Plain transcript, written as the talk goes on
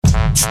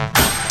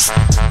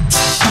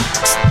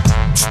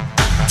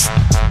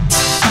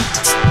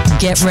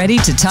Get ready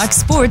to talk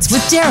sports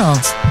with Daryl.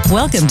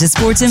 Welcome to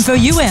Sports Info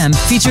U.M.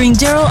 featuring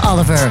Daryl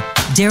Oliver.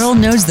 Daryl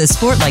knows the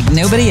sport like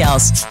nobody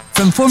else.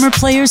 From former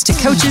players to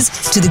coaches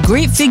to the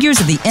great figures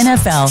of the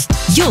NFL,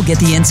 you'll get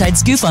the inside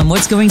scoop on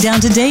what's going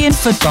down today in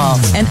football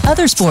and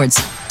other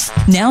sports.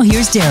 Now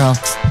here's Daryl.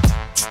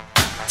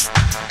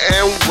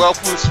 And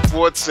welcome to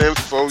Sports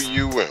Info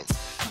U.M.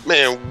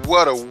 Man,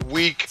 what a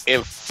week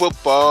in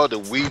football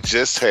that we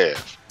just had.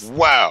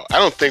 Wow, I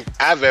don't think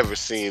I've ever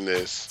seen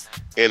this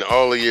in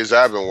all the years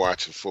I've been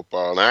watching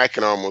football. And I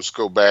can almost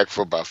go back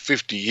for about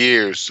 50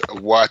 years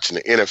of watching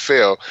the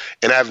NFL,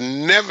 and I've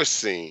never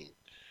seen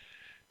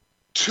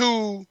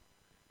two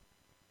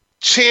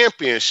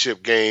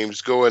championship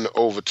games go into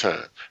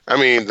overtime. I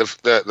mean,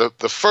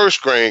 the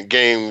first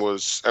game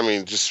was,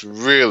 just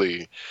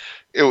really,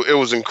 it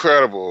was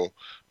incredible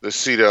to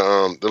see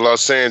the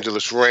Los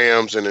Angeles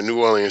Rams and the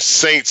New Orleans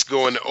Saints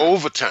go into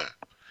overtime.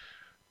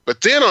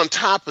 But then on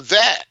top of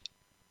that,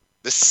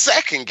 the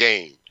second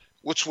game,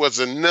 which was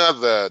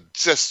another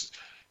just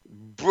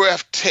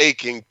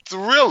breathtaking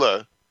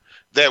thriller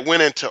that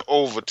went into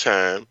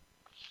overtime,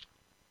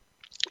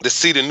 to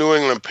see the New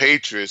England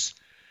Patriots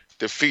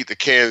defeat the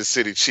Kansas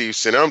City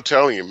Chiefs. And I'm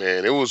telling you,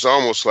 man, it was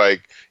almost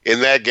like in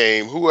that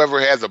game,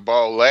 whoever had the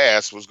ball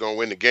last was going to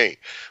win the game.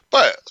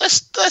 But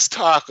let's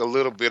talk a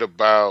little bit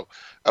about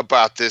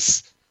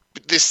this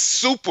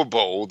Super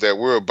Bowl that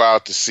we're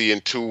about to see in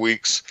 2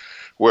 weeks,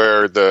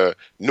 where the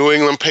New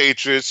England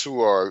Patriots,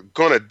 who are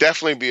going to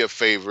definitely be a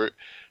favorite,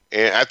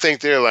 and I think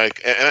they're and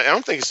I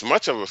don't think it's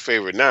much of a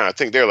favorite now. I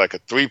think they're like a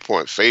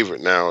 3-point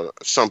favorite now,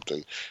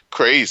 something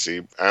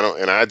crazy.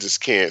 I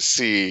just can't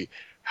see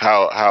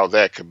how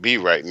that could be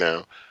right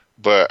now.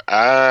 But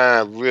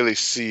I really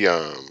see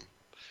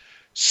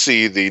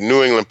the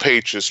New England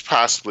Patriots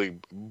possibly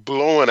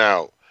blowing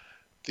out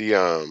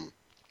the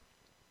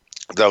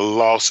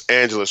Los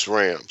Angeles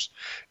Rams.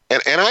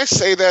 And I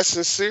say that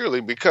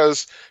sincerely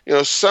because,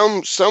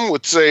 some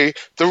would say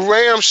the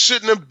Rams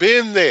shouldn't have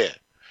been there.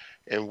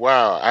 And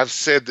wow, I've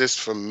said this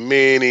for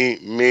many,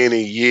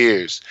 many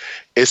years.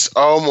 It's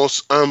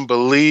almost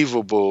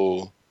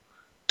unbelievable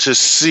to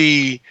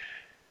see.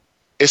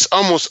 It's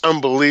almost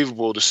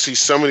unbelievable to see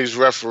some of these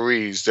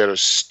referees that are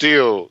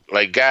still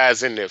like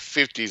guys in their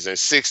 50s and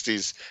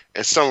 60s,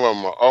 and some of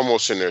them are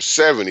almost in their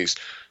 70s,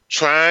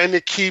 trying to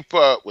keep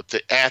up with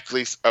the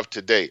athletes of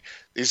today.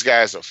 These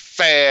guys are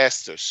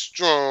fast, they're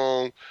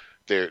strong,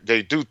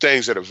 they do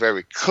things that are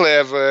very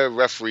clever.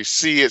 Referees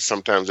see it,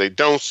 sometimes they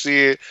don't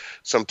see it,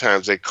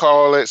 sometimes they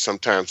call it,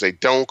 sometimes they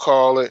don't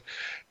call it,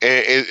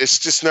 and it's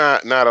just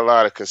not a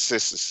lot of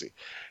consistency.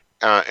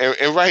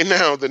 And right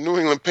now, the New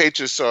England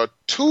Patriots are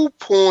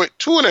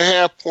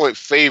 2.5 point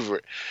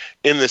favorite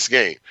in this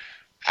game.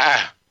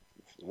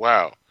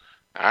 Wow.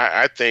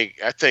 I think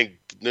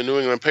the New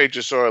England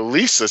Patriots are at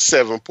least a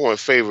 7-point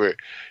favorite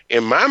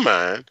in my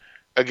mind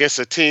against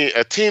a team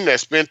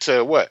that's been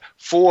to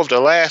 4 of the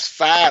last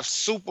 5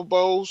 Super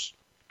Bowls,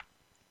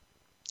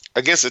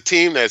 against a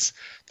team that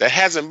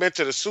hasn't been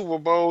to the Super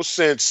Bowl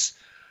since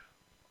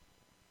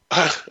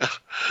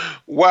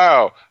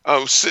wow,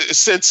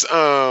 since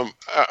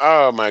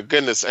oh my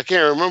goodness, I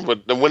can't remember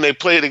when they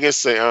played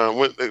against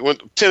the when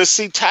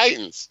Tennessee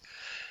Titans.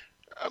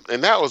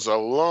 And that was a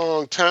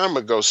long time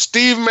ago.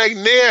 Steve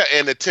McNair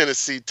and the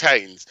Tennessee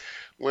Titans.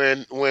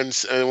 When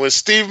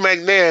Steve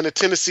McNair and the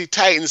Tennessee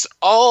Titans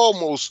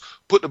almost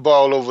put the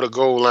ball over the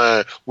goal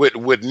line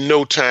with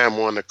no time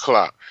on the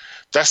clock.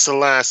 That's the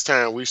last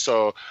time we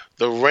saw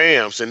the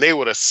Rams, and they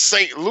were the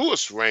St.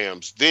 Louis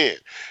Rams then.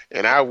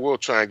 And I will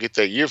try and get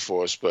that year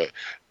for us, but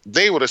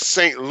they were the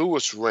St.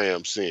 Louis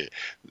Rams then.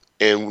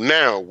 And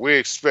now we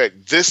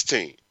expect this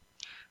team,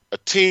 a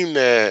team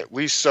that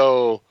we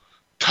saw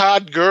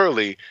Todd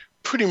Gurley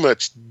pretty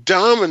much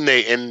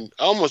dominate, and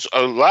almost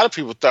a lot of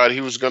people thought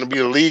he was going to be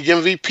the league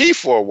MVP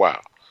for a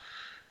while.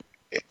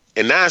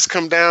 And now it's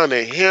come down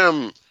to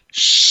him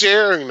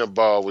sharing the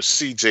ball with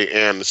C.J.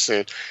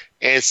 Anderson,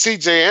 and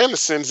C.J.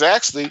 Anderson's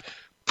actually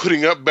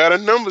putting up better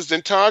numbers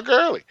than Todd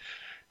Gurley.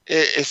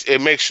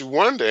 It makes you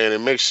wonder, and it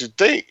makes you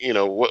think,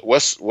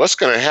 what's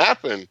going to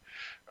happen.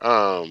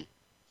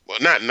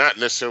 Not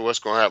necessarily what's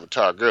going to happen to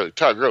Todd Gurley.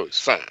 Todd Gurley's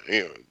fine,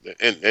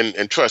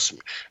 and trust me,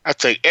 I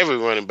think every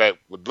running back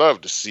would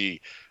love to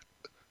see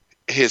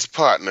his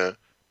partner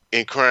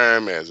in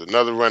crime as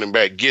another running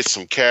back get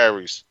some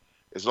carries,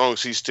 as long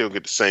as he still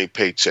get the same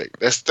paycheck.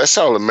 That's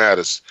all that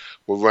matters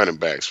with running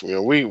backs.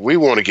 We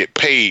want to get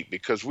paid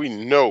because we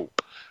know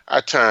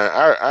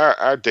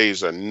our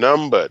days are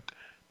numbered,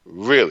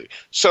 really.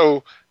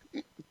 So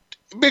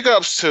big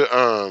ups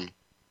to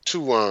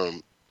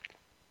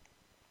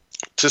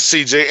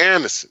C.J.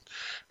 Anderson.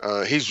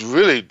 He's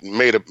really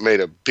made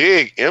a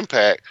big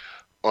impact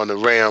on the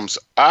Rams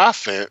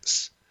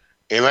offense.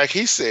 And like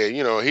he said,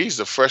 he's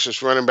the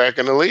freshest running back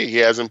in the league. He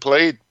hasn't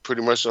played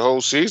pretty much the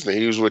whole season.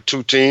 He was with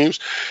 2 teams,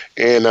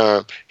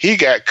 and he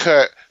got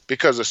cut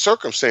because of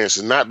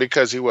circumstances, not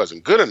because he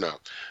wasn't good enough.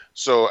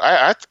 So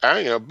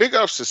big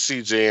ups to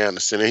C.J.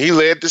 Anderson, and he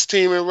led this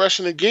team in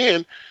rushing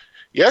again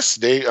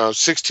yesterday.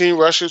 16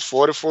 rushes,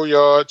 44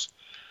 yards.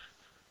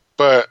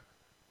 But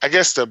I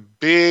guess the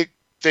big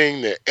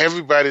thing that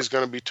everybody's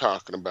going to be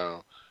talking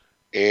about,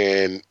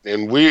 and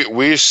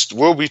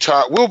we'll be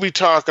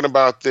talking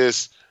about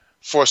this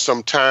for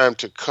some time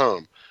to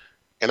come,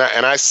 and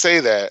I say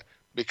that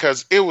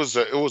because it was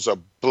a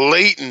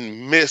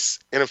blatant miss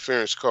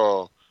interference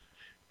call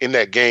in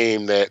that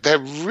game that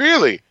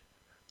really,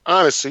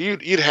 honestly,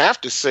 you'd have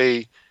to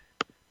say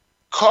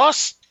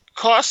cost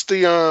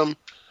the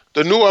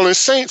New Orleans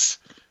Saints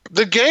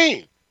the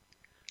game.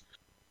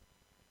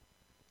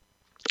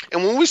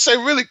 And when we say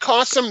really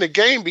cost them the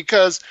game,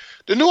 because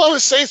the New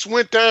Orleans Saints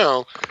went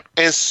down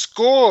and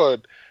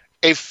scored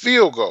a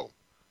field goal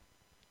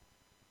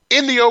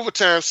in the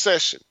overtime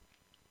session.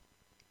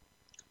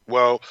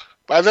 Well,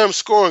 by them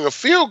scoring a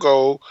field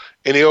goal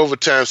in the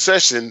overtime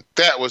session,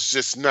 that was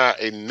just not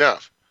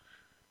enough,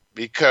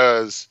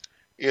 because,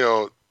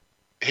 here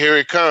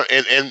it comes.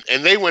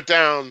 And they went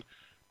down,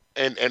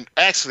 and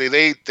actually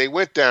they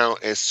went down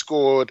and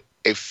scored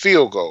a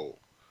field goal.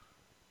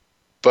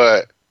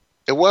 But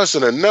it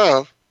wasn't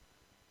enough,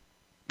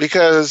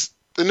 because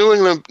the New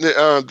England,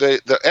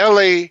 the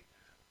LA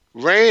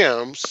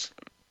Rams,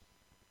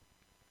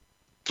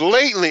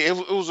 blatantly, it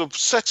was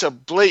such a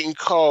blatant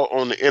call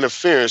on the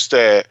interference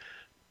that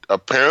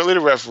apparently the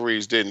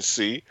referees didn't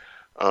see.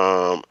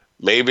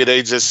 Maybe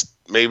they just,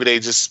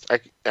 I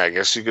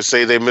guess you could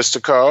say they missed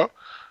the call.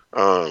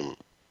 I'm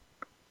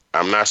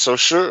not so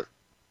sure.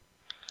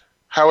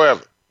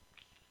 However,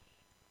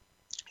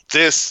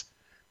 this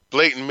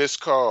blatant missed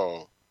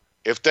call,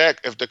 if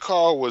this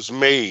call was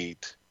made,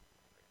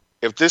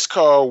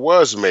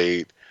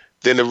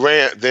 then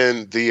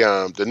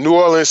the New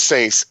Orleans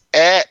Saints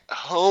at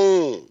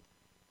home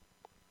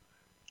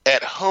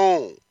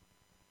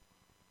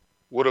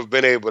would have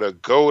been able to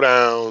go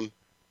down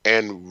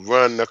and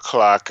run the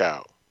clock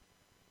out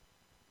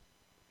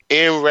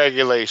in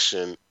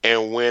regulation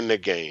and win the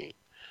game.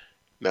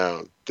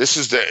 Now, this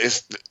was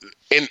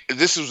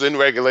in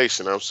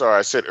regulation. I'm sorry,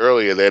 I said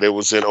earlier that it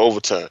was in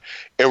overtime.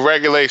 In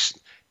regulation,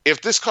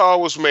 if this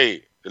call was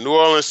made, the New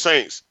Orleans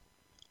Saints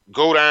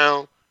go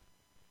down,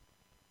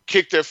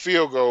 kick their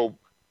field goal,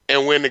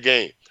 and win the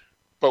game.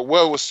 But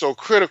what was so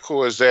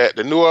critical is that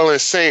the New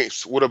Orleans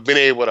Saints would have been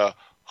able to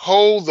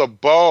hold the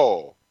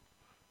ball,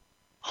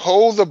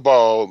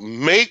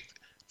 make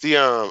the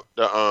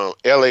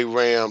LA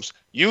Rams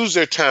use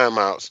their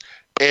timeouts,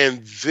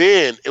 and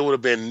then it would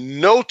have been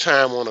no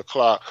time on the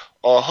clock,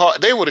 or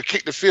they would have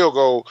kicked the field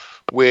goal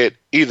with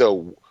either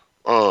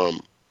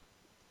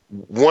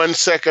 1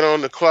 second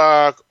on the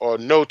clock or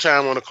no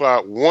time on the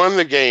clock, won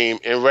the game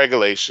in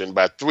regulation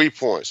by 3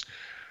 points.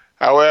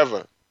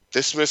 However,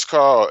 this missed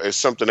call is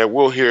something that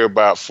we'll hear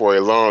about for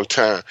a long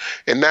time.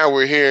 And now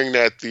we're hearing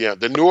that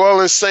the New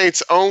Orleans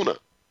Saints owner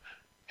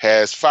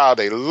has filed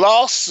a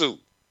lawsuit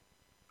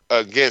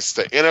against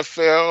the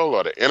NFL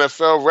or the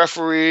NFL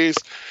referees.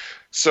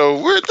 So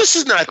this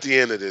is not the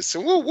end of this,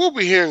 and we'll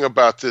be hearing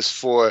about this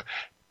for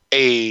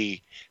a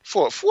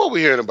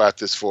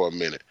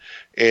minute.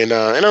 And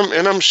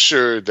I'm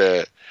sure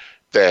that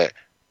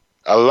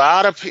a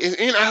lot of people,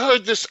 and I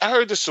heard this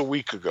a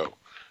week ago.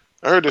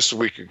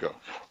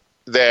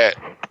 That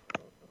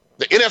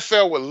the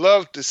NFL would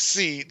love to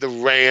see the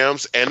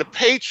Rams and the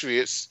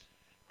Patriots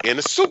in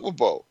the Super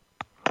Bowl.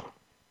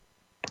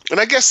 And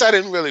I guess I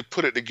didn't really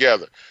put it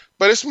together,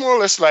 but it's more or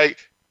less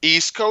like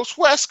East Coast,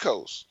 West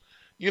Coast.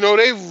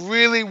 They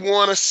really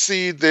want to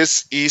see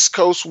this East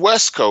Coast,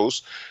 West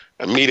Coast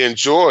meet in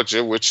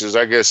Georgia, which is,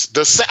 I guess,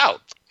 the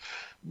South.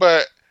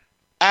 But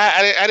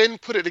I didn't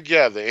put it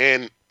together,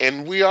 and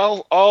we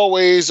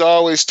always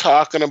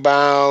talking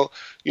about,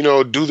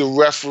 do the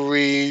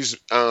referees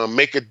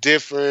make a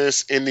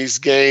difference in these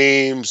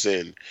games,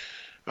 and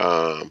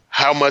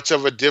how much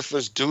of a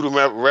difference do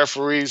the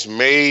referees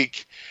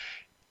make?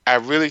 I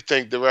really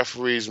think the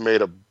referees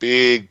made a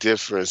big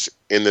difference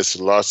in this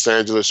Los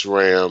Angeles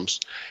Rams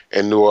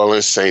and New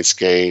Orleans Saints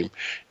game,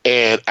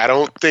 and I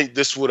don't think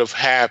this would have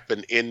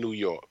happened in New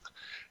York.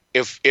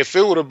 If it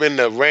would have been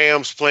the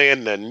Rams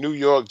playing the New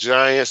York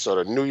Giants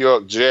or the New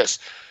York Jets,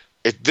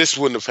 this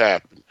wouldn't have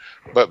happened.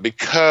 But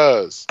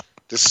because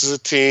this is a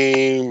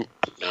team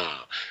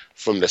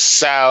from the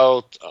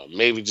South,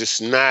 maybe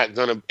just not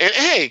gonna. And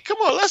hey, come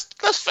on,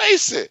 let's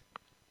face it.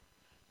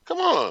 Come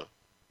on,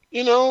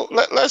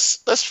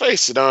 let's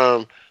face it.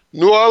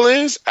 New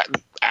Orleans,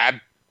 I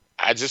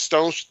just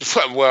don't.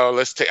 Well,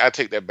 I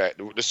take that back.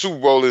 The Super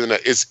Bowl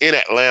is in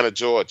Atlanta,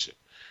 Georgia.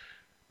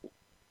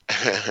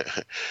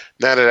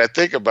 Now that I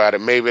think about it,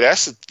 maybe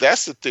that's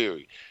the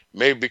theory.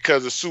 Maybe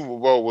because the Super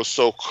Bowl was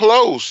so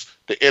close,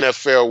 the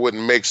NFL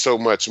wouldn't make so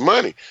much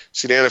money.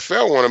 See, the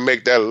NFL want to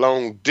make that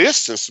long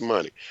distance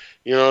money.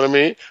 You know what I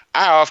mean?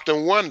 I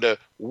often wonder,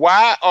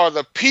 why are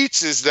the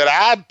peaches that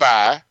I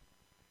buy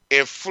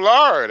in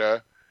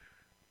Florida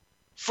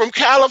from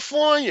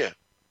California?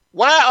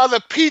 Why are the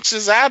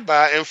peaches I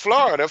buy in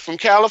Florida from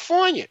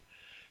California,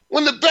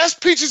 when the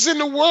best peaches in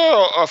the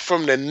world are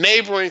from the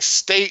neighboring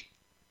state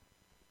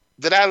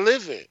that I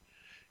live in.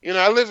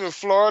 I live in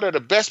Florida. The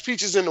best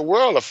peaches in the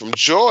world are from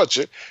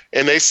Georgia,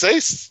 and they say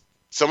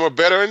some are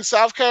better in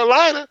South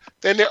Carolina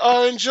than they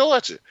are in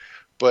Georgia.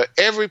 But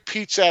every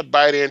peach I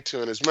bite into,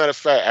 and as a matter of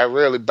fact, I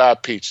rarely buy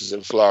peaches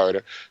in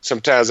Florida.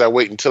 Sometimes I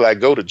wait until I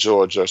go to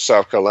Georgia or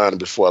South Carolina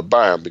before I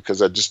buy them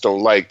because I just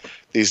don't like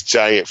these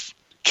giant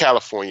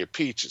California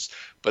peaches.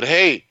 But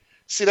hey,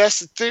 see, that's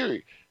the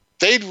theory.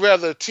 They'd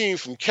rather a team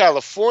from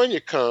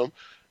California come,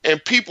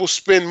 and people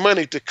spend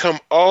money to come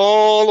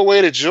all the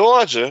way to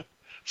Georgia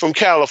from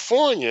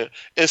California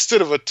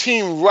instead of a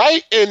team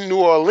right in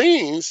New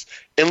Orleans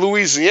and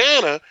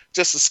Louisiana,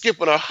 just a skip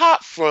and a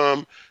hop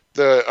from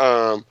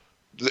the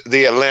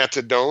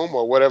Atlanta Dome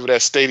or whatever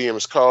that stadium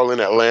is called in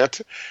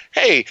Atlanta.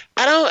 Hey,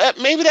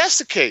 maybe that's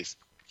the case.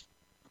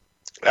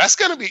 That's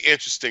going to be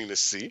interesting to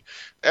see.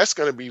 That's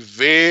going to be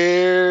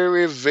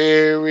very,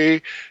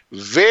 very,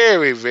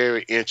 very,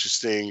 very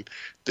interesting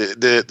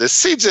to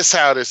see just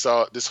how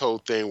this whole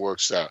thing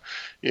works out.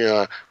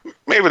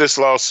 Maybe this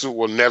lawsuit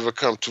will never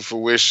come to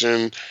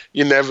fruition.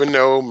 You never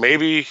know.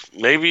 Maybe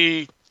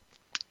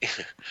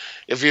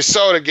if you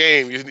saw the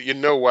game, you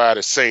know why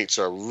the Saints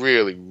are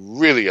really,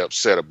 really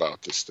upset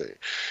about this thing.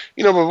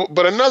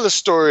 But another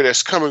story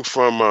that's coming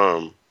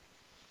from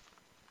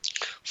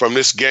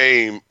this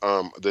game,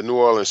 the New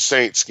Orleans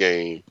Saints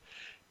game,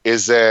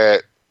 is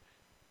that,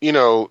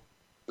 the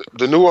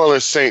New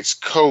Orleans Saints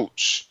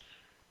coach,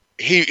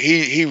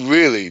 he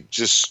really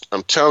just,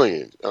 I'm telling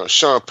you,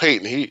 Sean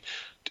Payton,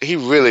 he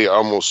really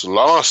almost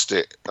lost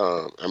it.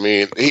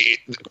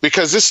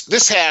 Because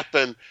this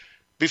happened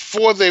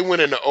before they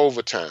went into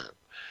overtime.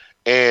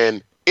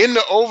 And in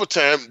the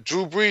overtime,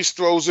 Drew Brees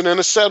throws an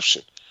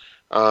interception.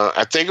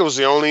 I think it was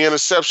the only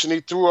interception he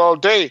threw all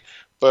day,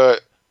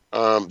 but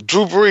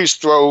Drew Brees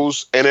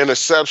throws an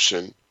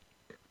interception,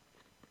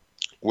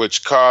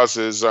 which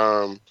causes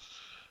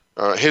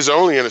his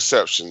only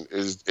interception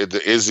is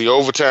the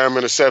overtime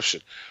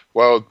interception.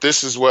 Well,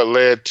 this is what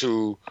led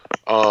to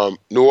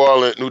New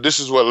Orleans. This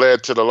is what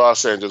led to the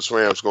Los Angeles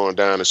Rams going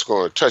down and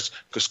scoring a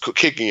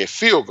kicking a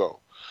field goal.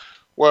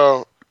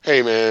 Well,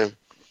 hey man,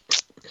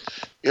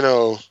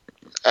 you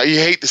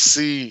hate to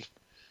see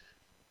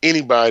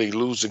anybody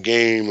lose a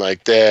game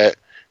like that.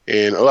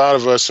 And a lot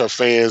of us are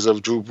fans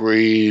of Drew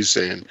Brees,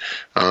 and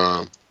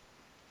a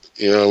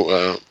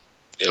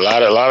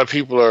lot of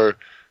people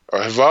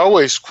have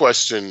always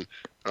questioned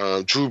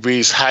Drew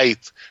Brees'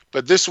 height,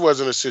 but this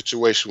wasn't a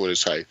situation with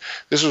his height.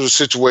 This was a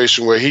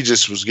situation where he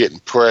just was getting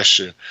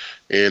pressure,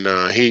 and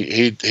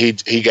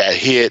he got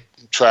hit,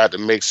 tried to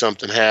make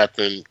something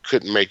happen,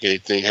 couldn't make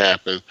anything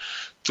happen,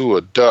 threw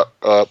a duck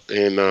up,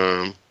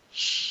 and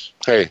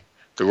hey.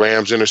 The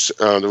Rams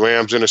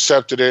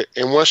intercepted it,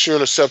 and once you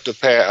intercept a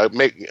pass,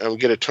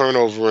 get a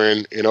turnover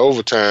in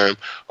overtime,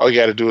 all you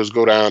got to do is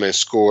go down and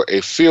score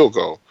a field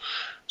goal.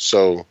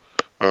 So,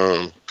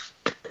 hey,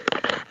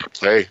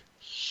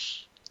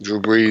 Drew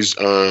Brees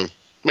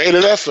made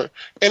an effort,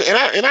 and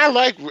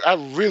I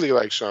really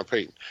like Sean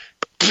Payton.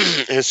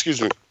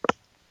 Excuse me,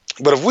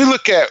 but if we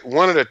look at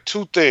one of the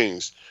two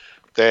things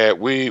that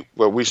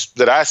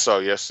I saw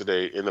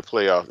yesterday in the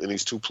playoff, in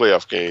these two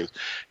playoff games,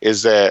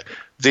 is that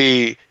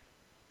the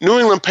New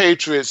England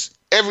Patriots,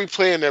 every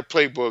play in their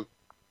playbook,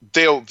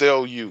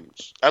 they'll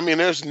use.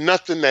 There's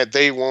nothing that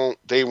they won't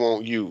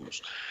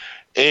use.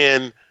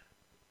 And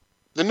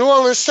the New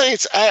Orleans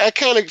Saints, I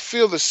kind of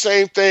feel the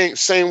same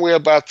way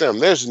about them.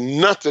 There's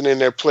nothing in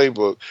their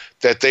playbook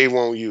that they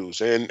won't use.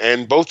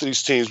 And both of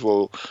these teams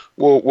will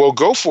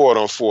go for it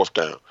on fourth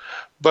down.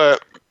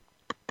 But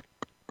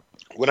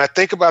when I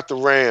think about the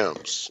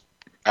Rams,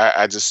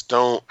 I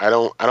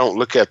don't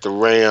look at the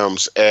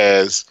Rams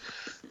as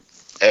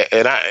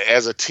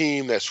a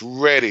team that's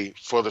ready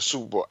for the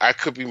Super Bowl. I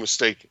could be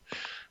mistaken.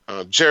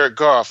 Jared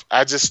Goff,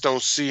 I just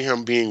don't see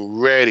him being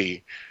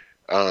ready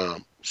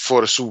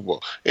for the Super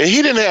Bowl. And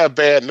he didn't have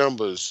bad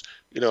numbers,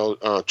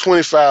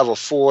 25 or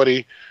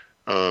 40,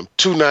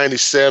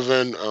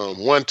 297,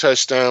 one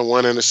touchdown,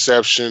 one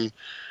interception.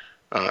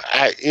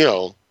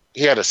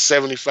 He had a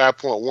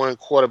 75.1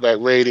 quarterback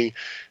rating.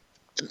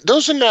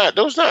 Those are not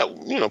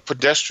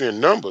pedestrian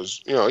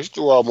numbers. He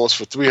threw almost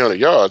for 300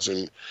 yards,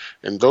 and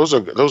those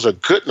are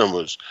good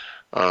numbers.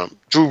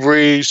 Drew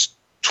Brees,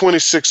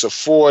 26 of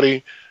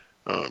 40,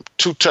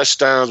 two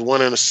touchdowns,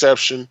 one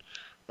interception,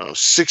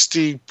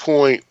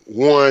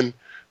 60.1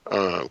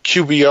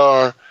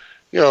 QBR.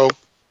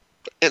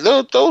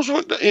 And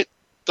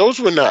those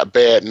were not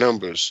bad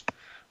numbers,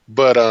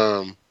 but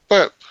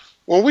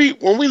when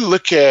we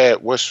look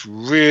at what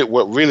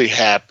really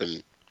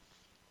happened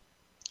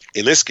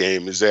in this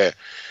game is that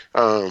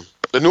the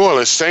New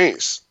Orleans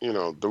Saints,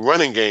 the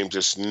running game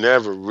just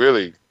never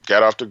really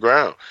got off the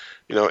ground.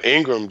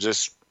 Ingram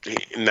just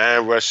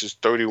 9 rushes,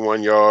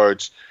 31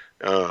 yards.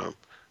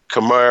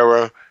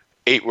 Kamara,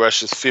 8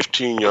 rushes,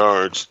 15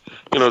 yards.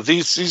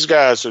 These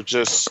guys are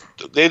just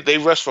they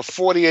rush for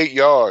 48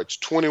 yards,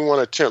 21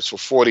 attempts for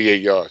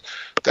 48 yards.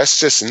 That's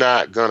just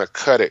not gonna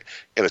cut it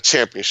in a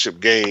championship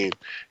game,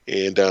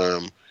 and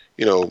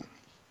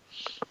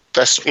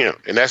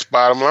that's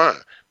bottom line.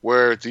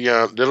 where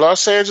the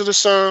Los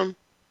Angeles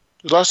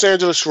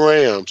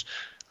Rams,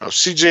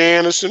 C.J.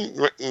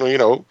 Anderson,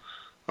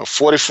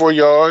 44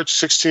 yards,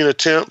 16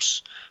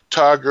 attempts.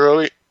 Todd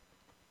Gurley,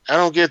 I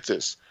don't get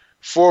this.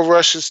 4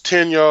 rushes,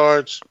 10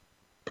 yards.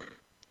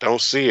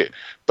 Don't see it.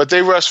 But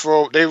they rushed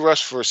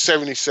for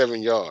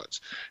 77 yards.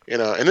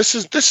 And this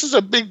is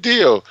a big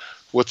deal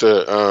with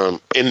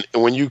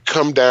when you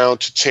come down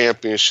to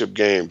championship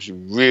games. You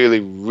really,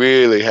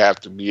 really have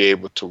to be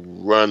able to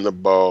run the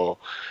ball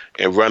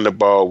and run the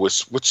ball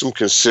with some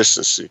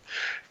consistency.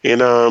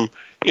 And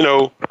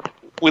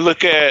we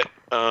look at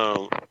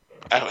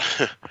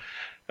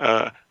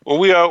when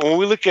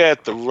we look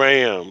at the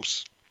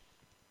Rams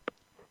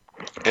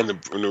and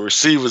the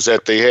receivers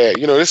that they had,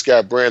 this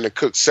guy Brandon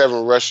Cook,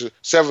 7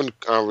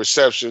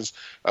 receptions,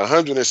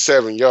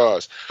 107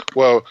 yards.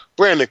 Well,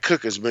 Brandon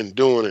Cook has been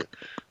doing it,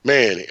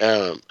 man.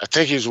 I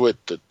think he's with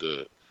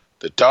the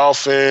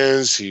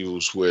Dolphins. He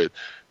was with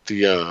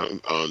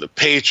the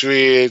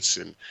Patriots,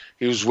 and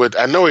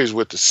I know he's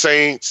with the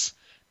Saints.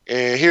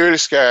 And here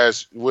this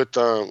guy's with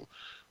the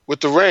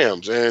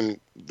Rams, and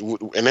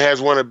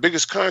has one of the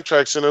biggest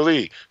contracts in the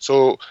league.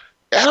 So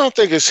I don't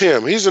think it's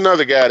him. He's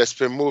another guy that's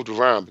been moved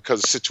around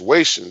because of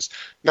situations,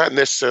 not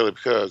necessarily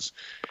because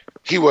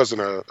he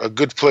wasn't a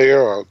good player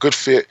or a good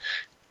fit.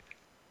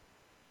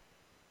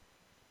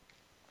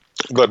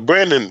 But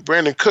Brandon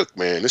Cook,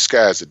 man, this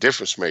guy's a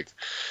difference maker.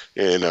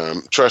 And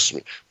trust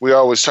me, we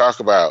always talk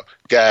about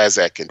guys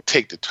that can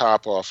take the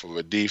top off of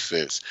a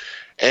defense.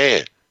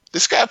 And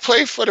this guy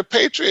played for the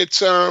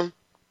Patriots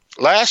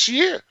last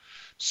year.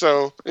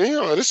 So,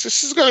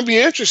 this is going to be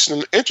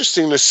interesting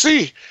to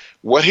see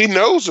what he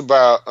knows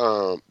about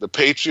the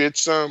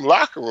Patriots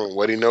locker room,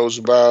 what he knows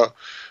about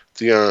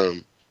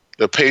the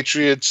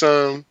Patriots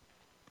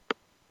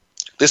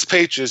this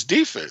Patriots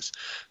defense.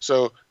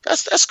 So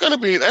that's going to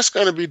be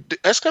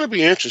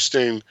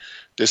interesting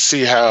to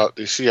see how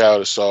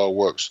this all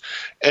works.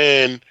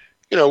 And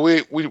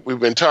we've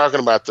been talking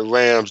about the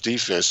Rams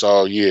defense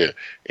all year,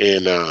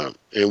 and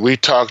we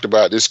talked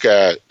about this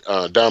guy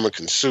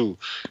Ndamukong Suh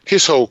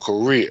his whole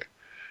career,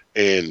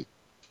 and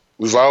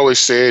we've always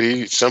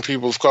said some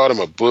people have called him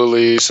a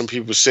bully. Some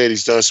people said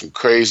he's done some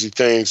crazy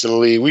things in the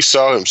league. We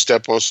saw him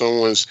step on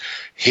someone's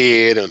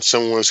head, on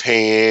someone's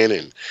hand,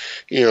 and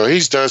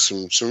he's done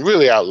some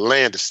really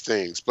outlandish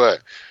things.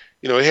 But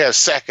he had a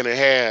sack and a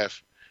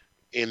half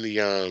in the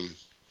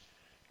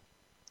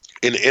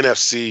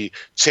NFC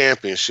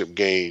Championship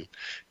game,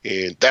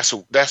 and that's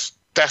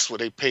what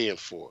they pay him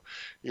for.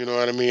 You know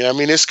what I mean? I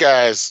mean, this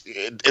guy's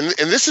and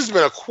this has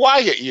been a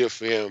quiet year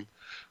for him.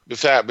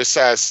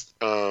 Besides,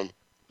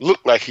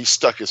 looked like he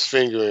stuck his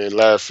finger in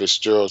Larry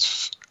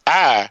Fitzgerald's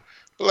eye.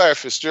 But Larry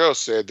Fitzgerald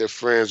said they're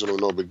friends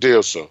and no big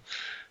deal. So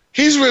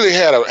he's really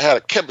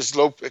kept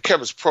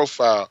his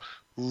profile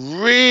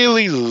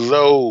really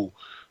low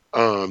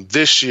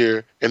this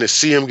year, and to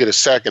see him get a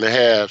sack and a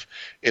half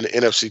in the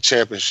NFC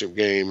Championship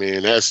game,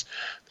 man, that's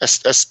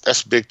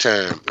big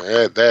time.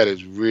 That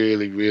is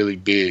really, really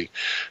big.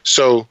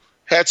 So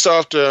hats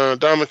off to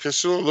Ndamukong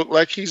Suh. Look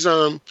like he's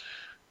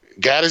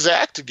got his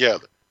act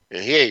together,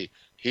 and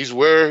he's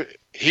where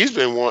he's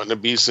been wanting to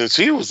be since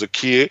he was a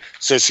kid,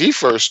 since he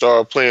first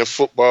started playing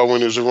football when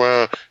he was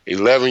around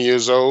 11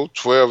 years old,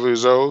 12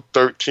 years old,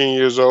 13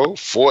 years old,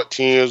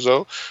 14 years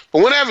old.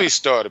 But whenever he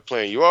started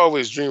playing, you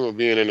always dream of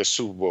being in the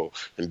Super Bowl.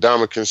 And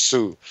Ndamukong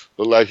Suh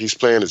looked like he's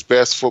playing his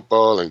best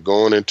football and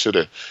going into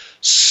the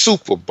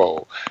Super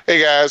Bowl.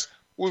 Hey, guys,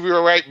 we'll be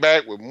right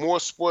back with more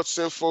Sports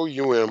Info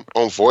UM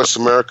on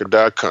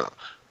VoiceAmerica.com.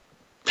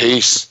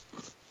 Peace.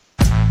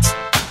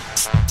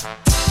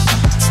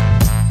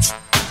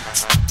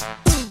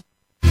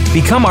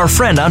 Become our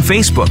friend on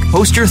Facebook.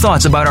 Post your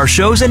thoughts about our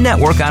shows and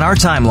network on our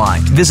timeline.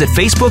 Visit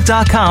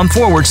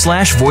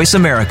Facebook.com/Voice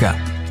America.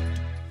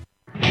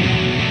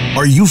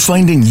 Are you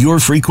finding your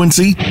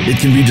frequency? It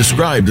can be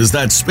described as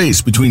that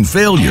space between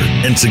failure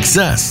and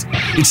success.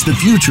 It's the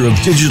future of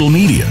digital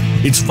media.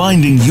 It's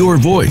finding your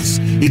voice.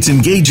 It's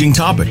engaging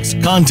topics,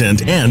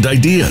 content, and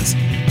ideas.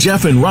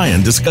 Jeff and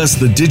Ryan discuss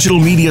the digital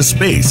media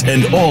space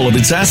and all of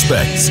its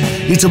aspects.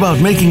 It's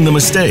about making the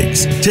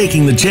mistakes,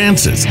 taking the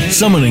chances,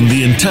 summoning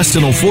the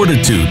intestinal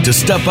fortitude to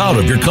step out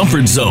of your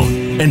comfort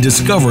zone, and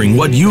discovering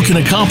what you can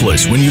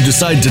accomplish when you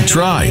decide to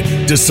try,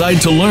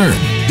 decide to learn,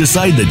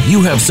 decide that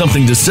you have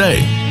something to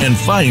say, and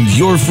find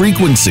your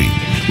frequency.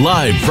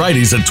 Live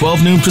Fridays at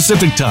 12 noon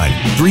Pacific Time,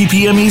 3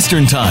 p.m.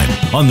 Eastern Time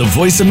on the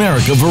Voice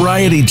America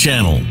Variety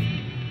Channel.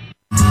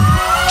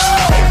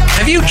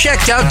 Have you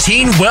checked out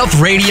Teen Wealth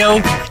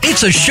Radio?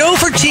 It's a show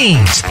for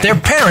teens, their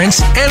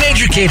parents, and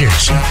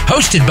educators.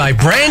 Hosted by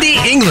Brandy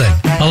England.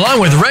 Along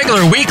with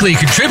regular weekly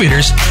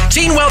contributors,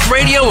 Teen Wealth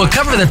Radio will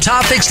cover the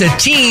topics that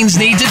teens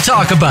need to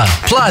talk about.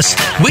 Plus,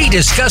 we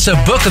discuss a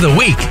book of the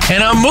week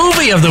and a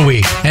movie of the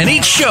week. And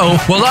each show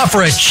will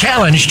offer a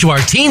challenge to our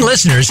teen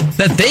listeners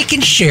that they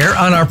can share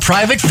on our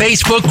private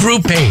Facebook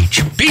group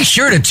page. Be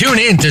sure to tune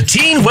in to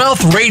Teen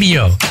Wealth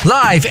Radio.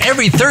 Live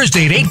every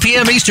Thursday at 8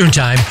 p.m. Eastern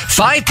Time,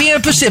 5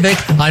 p.m. Pacific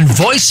on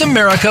Voice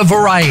America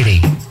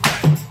Variety.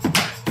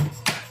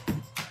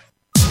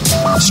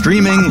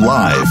 Streaming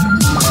live.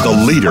 The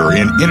leader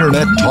in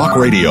Internet talk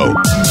radio.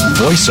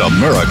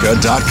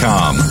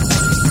 VoiceAmerica.com.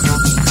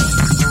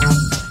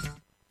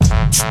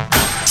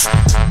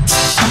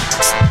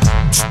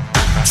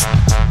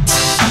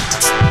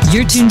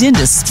 You're tuned in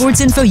to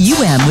Sports Info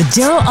U.M. with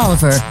Daryl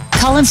Oliver.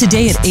 Call him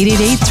today at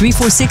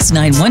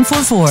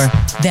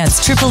 888-346-9144.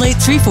 That's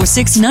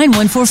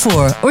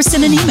 888-346-9144. Or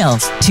send an email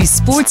to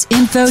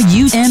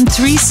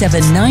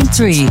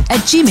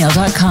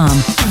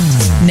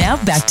sportsinfoum3793@gmail.com. Now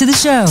back to the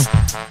show.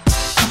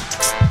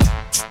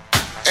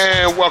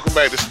 And welcome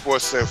back to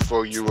Sports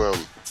Info U.M.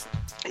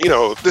 You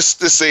know, this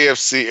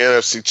AFC,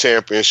 NFC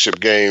championship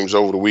games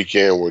over the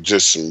weekend were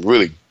just some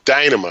really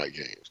dynamite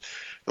games.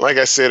 And like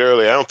I said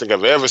earlier, I don't think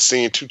I've ever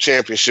seen two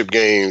championship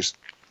games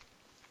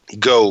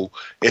go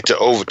into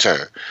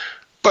overtime.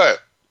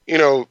 But, you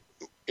know,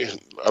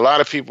 a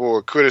lot of people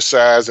were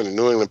criticizing the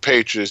New England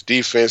Patriots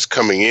defense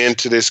coming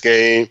into this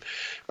game.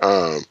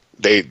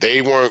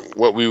 They weren't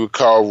what we would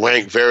call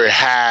ranked very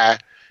high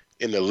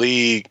in the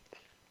league.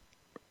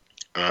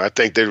 I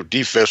think their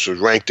defense was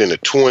ranked in the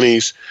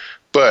 20s.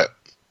 But,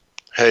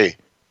 hey,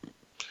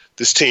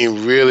 this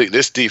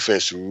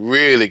defense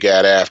really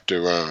got after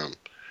the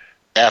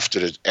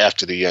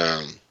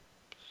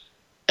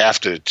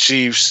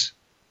Chiefs.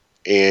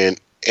 And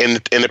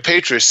the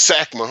Patriots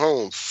sacked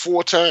Mahomes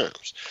 4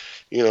 times.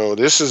 You know,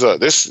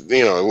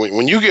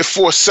 when you get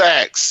 4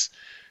 sacks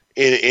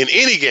in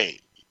any game,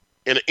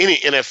 in any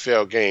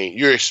NFL game,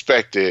 you're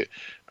expected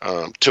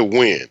to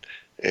win.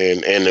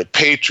 And the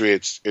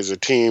Patriots is a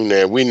team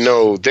that we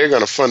know they're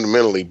going to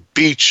fundamentally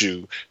beat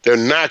you. They're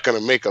not going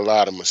to make a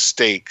lot of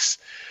mistakes.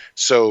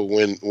 So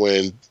when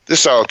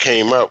this all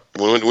came up,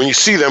 when you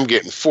see them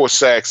getting 4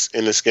 sacks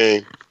in this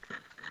game,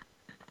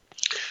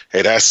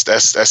 hey, that's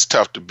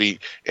tough to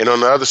beat. And on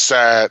the other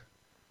side,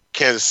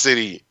 Kansas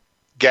City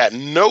got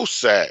no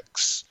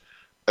sacks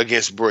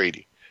against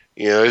Brady.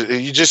 You know,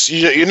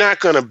 you're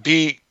not going to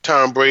beat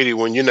Tom Brady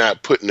when you're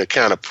not putting the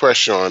kind of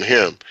pressure on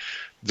him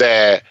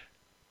that's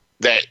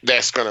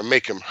going to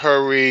make him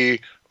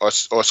hurry or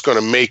it's going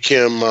to make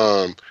him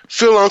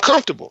feel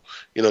uncomfortable.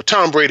 You know,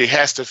 Tom Brady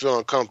has to feel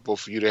uncomfortable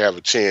for you to have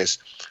a chance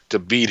to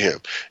beat him.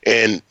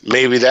 And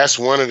maybe that's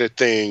one of the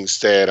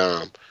things that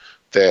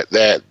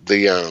the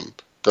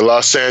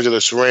Los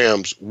Angeles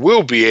Rams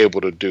will be able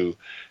to do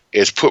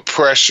is put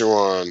pressure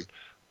on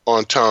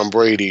Tom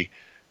Brady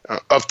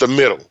up the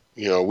middle.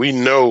 You know, we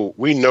know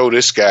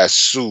this guy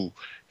Sue.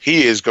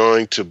 He is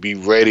going to be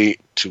ready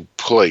to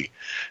play.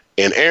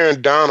 And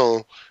Aaron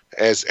Donald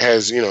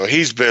has you know,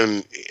 he's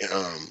been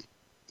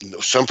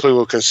some people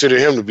will consider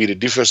him to be the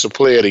defensive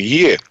player of the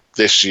year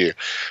this year.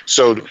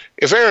 So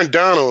if Aaron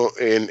Donald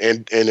and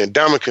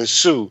Ndamukong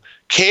Suh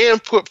can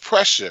put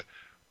pressure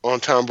on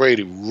Tom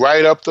Brady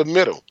right up the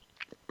middle,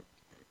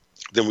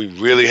 then they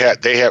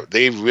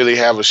really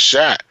have a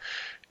shot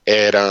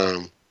at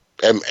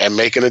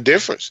making a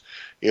difference.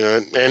 You know,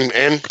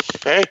 and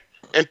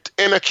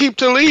Aqib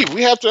Talib,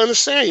 we have to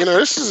understand, you know,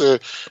 this is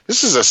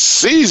a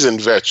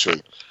seasoned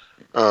veteran.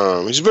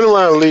 He's been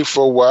around the league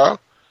for a while.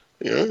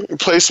 You know, he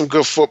plays some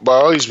good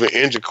football. He's been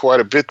injured quite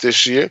a bit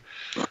this year,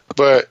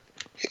 but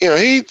you know,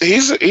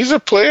 he's a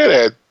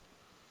player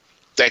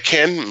that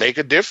can make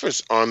a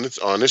difference on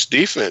this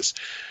defense.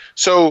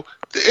 So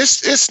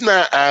it's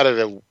not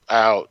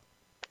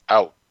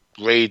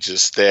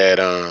outrageous that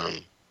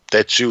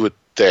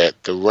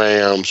the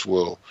Rams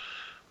will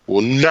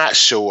not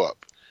show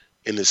up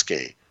in this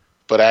game,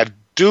 but I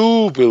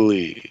do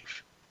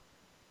believe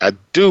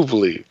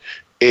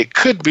it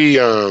could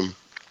be.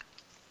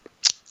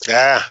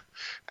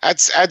 I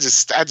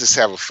just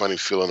have a funny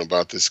feeling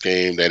about this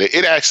game that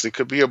it actually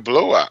could be a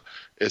blowout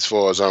as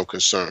far as I'm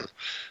concerned,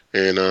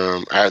 and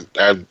I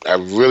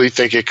really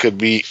think it could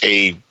be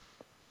a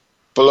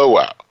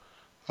blowout.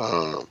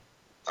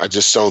 I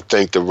just don't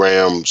think the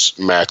Rams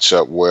match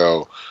up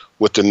well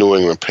with the New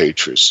England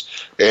Patriots,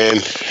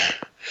 and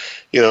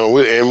you know,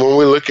 when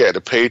we look at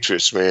the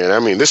Patriots, man, I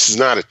mean, this is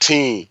not a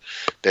team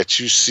that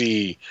you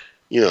see,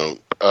 you know,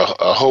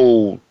 a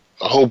whole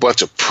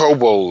bunch of Pro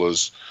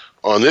Bowlers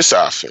on this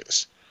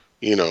offense.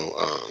 You know,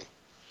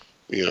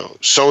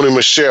 Sony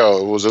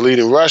Michel was a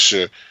leading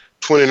rusher,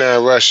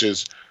 29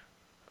 rushes,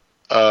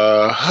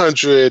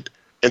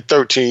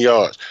 113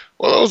 yards.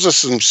 Well, those are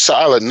some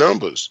solid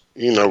numbers.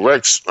 You know,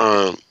 Rex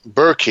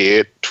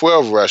Burkhead,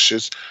 12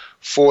 rushes,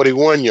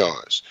 41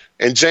 yards.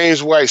 And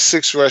James White,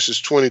 6 rushes,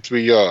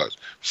 23 yards.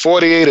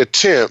 48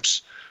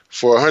 attempts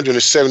for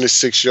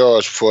 176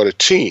 yards for the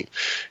team.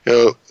 You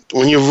know,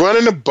 when you're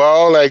running the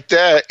ball like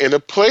that in the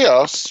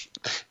playoffs,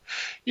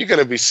 you're going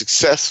to be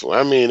successful.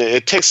 I mean,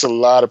 it takes a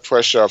lot of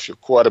pressure off your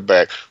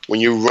quarterback when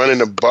you're running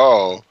the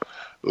ball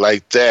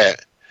like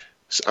that.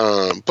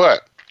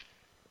 But,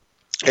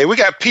 hey, we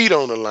got Pete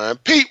on the line.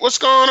 Pete, what's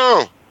going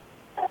on?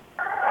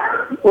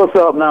 What's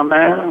up now,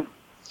 man?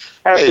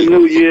 Happy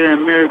New Year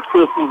and Merry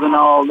Christmas and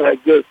all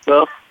that good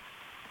stuff.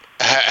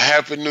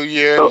 Happy New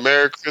Year and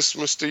Merry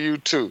Christmas to you,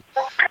 too.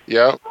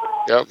 Yep.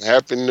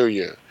 Happy New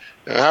Year.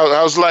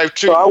 How's life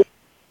treating you?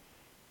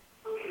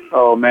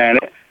 Oh, man.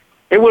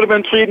 it would have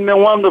been treating me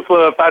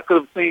wonderful if I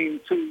could have seen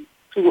two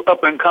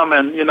up and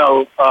coming,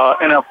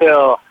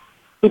 NFL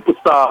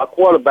superstar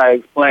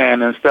quarterbacks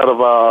playing instead of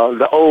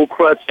the old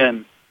crutch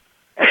and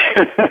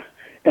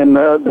and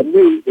the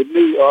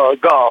new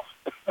golf.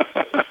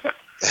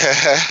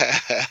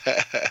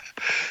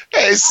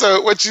 Hey,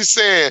 so what you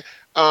saying?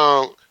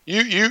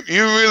 You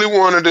really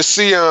wanted to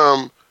see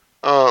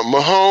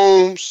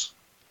Mahomes,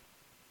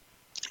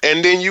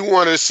 and then you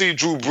wanted to see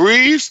Drew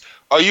Brees,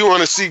 or you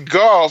want to see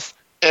golf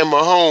and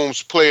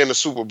Mahomes play in the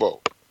Super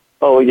Bowl?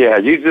 Oh yeah,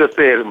 you just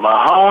said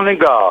Mahomes and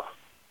golf.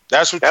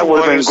 That's what that you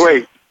would have been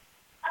great.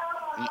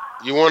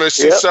 You want to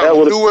see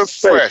something new and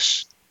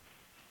fresh.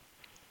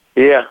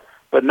 Yeah,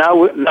 but now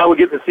we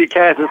get to see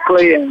Cassius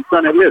Clay and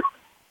Sonny Liston.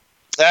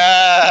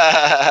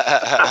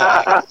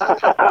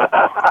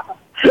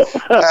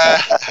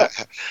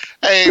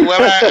 Hey,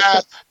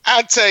 well,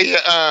 I tell you,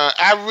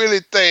 I really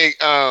think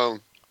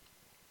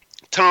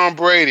Tom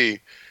Brady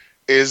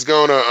is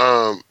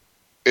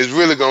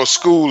really gonna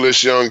school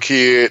this young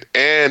kid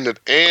and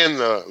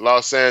the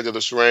Los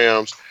Angeles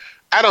Rams.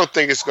 I don't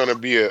think it's gonna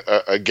be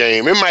a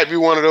game. It might be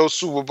one of those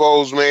Super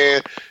Bowls,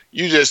 man.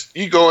 You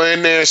go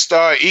in there and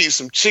start eating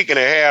some chicken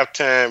at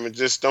halftime and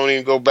just don't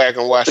even go back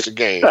and watch the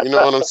game. You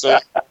know what I'm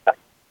saying?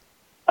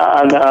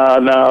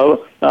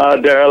 No,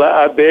 Daryl,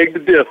 I beg to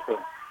differ.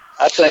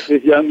 I think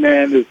this young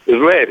man is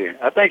ready.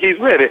 I think he's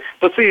ready.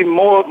 But see,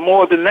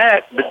 more than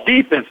that, the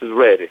defense is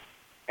ready.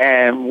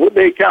 And what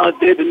they kind of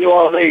did to New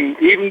Orleans,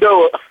 even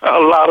though a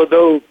lot of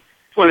those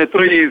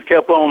 23s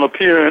kept on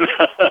appearing,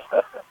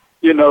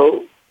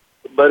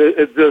 but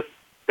it's just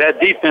that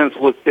defense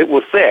was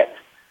set.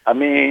 I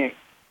mean,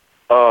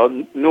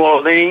 New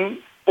Orleans,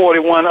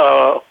 41,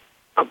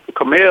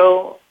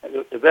 Camille,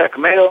 is that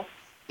Camille?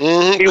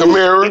 Mm-hmm,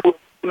 Camille.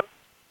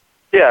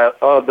 Yeah,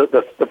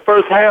 the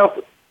first half,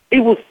 he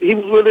was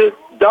really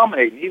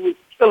dominating. He was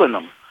killing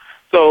them.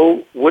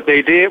 So what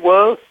they did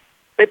was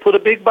they put a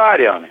big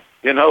body on him.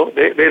 They let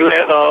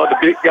the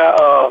big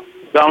guy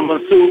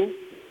Donovan Sue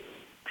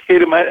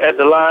hit him at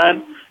the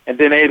line, and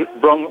then they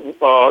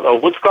brought a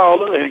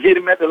Woodscaller and hit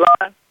him at the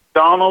line.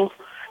 Donald.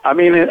 I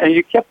mean, and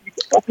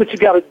that's what you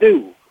got to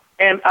do.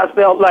 And I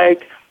felt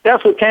like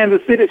that's what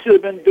Kansas City should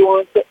have been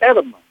doing to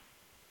Edelman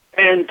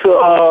and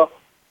to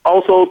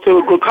also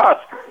to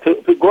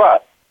Gronkowski, to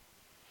Grot.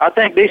 I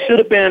think they should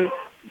have been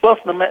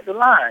busting them at the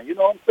line. You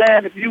know what I'm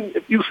saying? If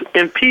you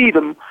impede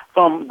them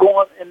from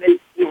going in the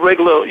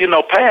regular,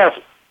 pass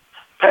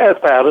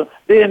pattern,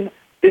 then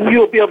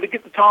you'll be able to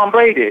get to Tom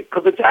Brady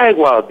because the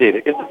Jaguars did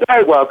it. If the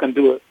Jaguars can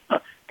do it,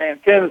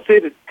 and Kansas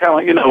City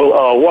kind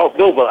of walked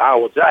over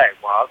our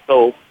Jaguars.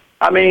 So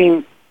I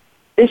mean,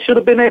 it should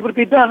have been able to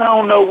be done. I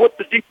don't know what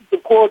the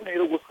defensive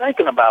coordinator was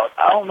thinking about.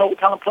 I don't know what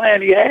kind of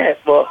plan he had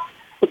for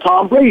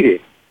Tom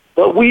Brady.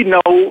 But we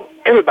know,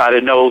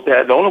 everybody knows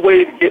that the only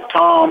way to get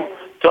Tom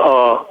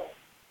to,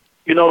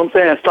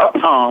 stop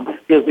Tom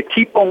is to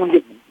keep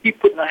putting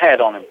a hat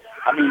on him.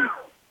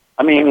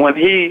 I mean, when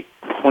he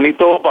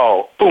throw a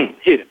ball, boom,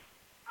 hit him.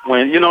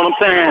 When you know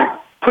what I'm saying,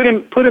 put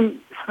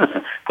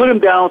him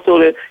down so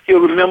that he'll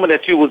remember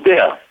that you was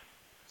there.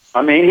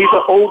 I mean, he's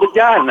an older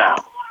guy now,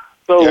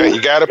 so yeah,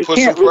 you got to put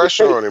some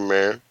pressure on him,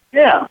 man.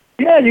 Yeah,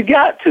 you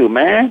got to,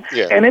 man.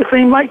 Yeah. And it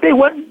seemed like they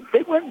wasn't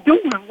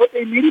doing what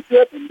they needed to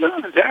have been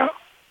doing, Daryl.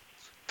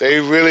 They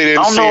really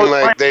didn't seem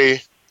like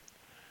they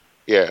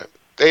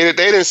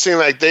didn't seem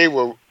like they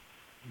were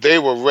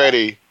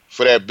ready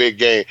for that big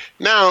game.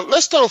 Now,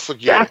 let's don't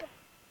forget.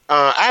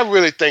 I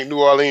really think New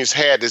Orleans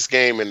had this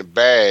game in the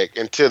bag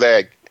until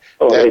that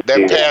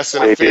pass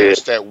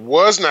interference that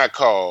was not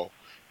called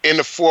in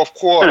the fourth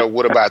quarter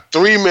with about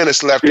 3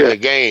 minutes left in the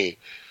game,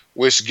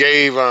 which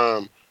gave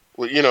it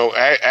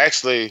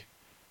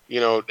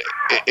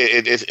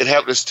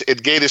helped us.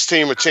 It gave this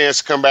team a chance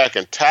to come back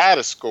and tie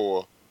the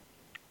score.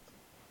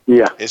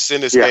 Yeah, and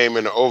send this game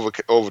into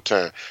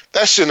overtime.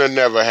 That shouldn't have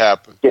never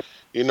happened. Yeah.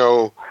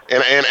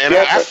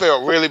 I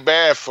felt really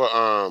bad for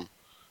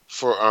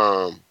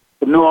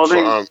New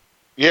Orleans.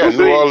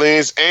 New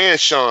Orleans and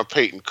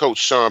Coach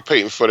Sean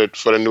Payton for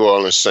the New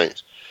Orleans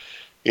Saints.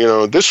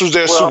 This was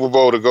their Super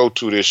Bowl to go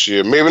to this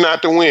year. Maybe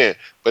not to win,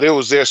 but it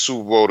was their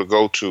Super Bowl to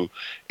go to.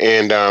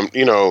 And and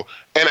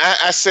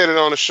I said it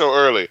on the show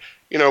earlier.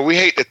 We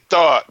hate the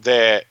thought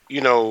that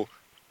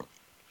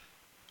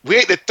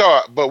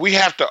but we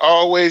have to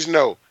always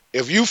know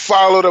if you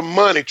follow the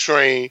money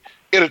train,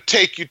 it'll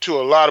take you to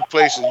a lot of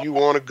places you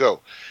want to go.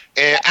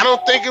 And I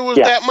don't think it was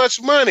that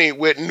much money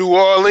with New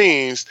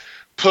Orleans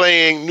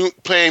playing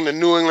the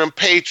New England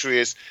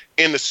Patriots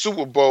in the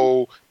Super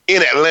Bowl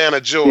in Atlanta,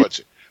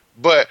 Georgia.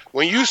 But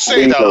when you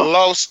say the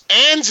Los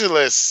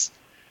Angeles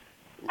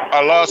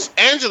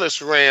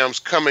Rams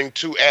coming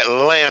to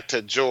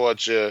Atlanta,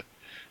 Georgia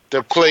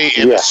to play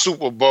in the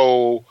Super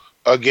Bowl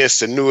against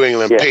the New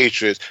England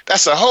Patriots,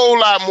 that's a whole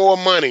lot more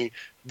money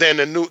than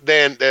the New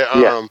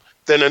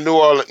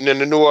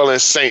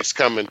Orleans Saints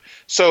coming.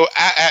 So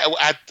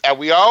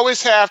we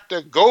always have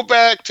to go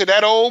back to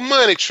that old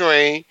money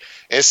train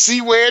and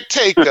see where it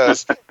take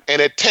us, and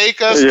it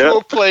take us to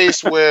a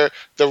place where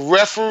the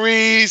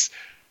referees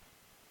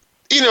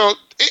you know,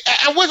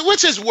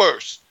 which is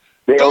worse?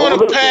 They Throwing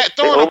overlook it.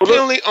 a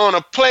penalty on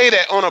a play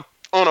that on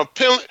a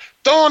penalty,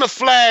 throwing a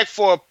flag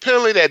for a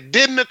penalty that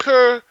didn't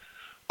occur,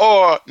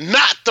 or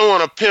not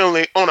throwing a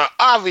penalty on an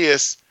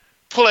obvious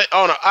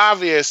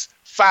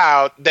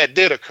foul that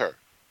did occur.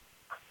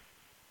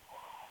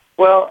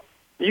 Well,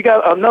 you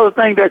got another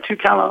thing that you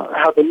kind of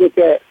have to look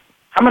at.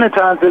 How many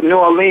times did New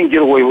Orleans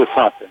get away with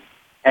something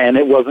and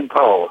it wasn't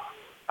called?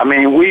 I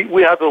mean,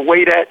 we have to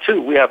weigh that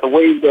too. We have to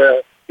weigh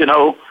the,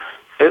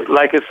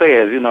 like it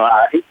says,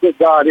 he put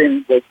God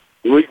in the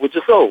reap with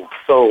your soul.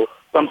 So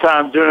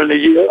sometimes during the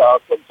year,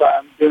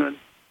 sometimes during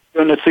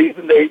the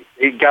season,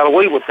 they got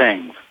away with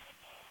things.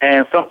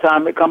 And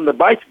sometimes it comes to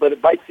bite you, but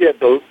it bites you at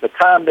the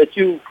time that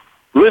you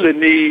really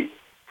need,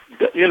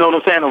 you know what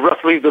I'm saying, the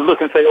referee to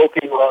look and say,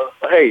 okay, well,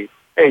 hey,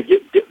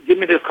 give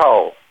me this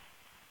call.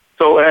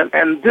 So,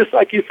 and just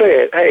like you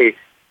said, hey,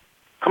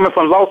 coming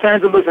from Los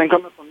Angeles and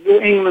coming from New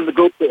England to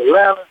go to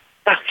Atlanta,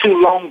 that's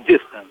too long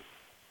distance.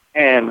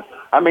 And,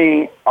 I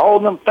mean, all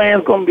them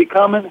fans going to be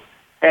coming.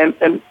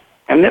 And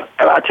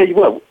I tell you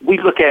what, we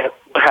look at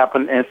what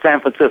happened in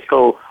San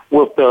Francisco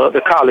with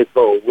the College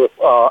Bowl, with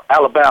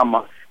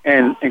Alabama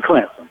and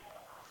Clemson.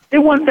 There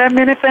wasn't that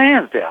many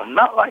fans there.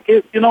 Not like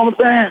it, you know what I'm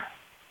saying?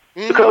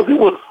 Mm-hmm. Because it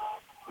was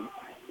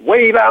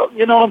weighed out,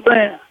 you know what I'm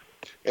saying?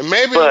 And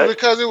maybe it was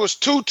because it was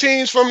two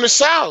teams from the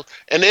South,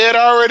 and they had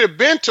already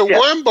been to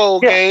one bowl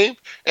game,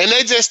 and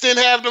they just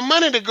didn't have the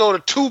money to go to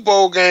two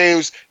bowl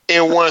games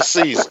in one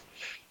season.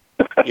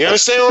 You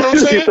understand what I'm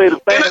saying?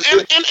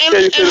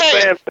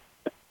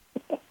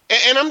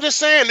 And I'm just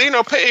saying,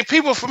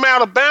 people from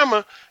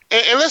Alabama,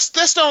 and let's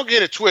don't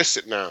get it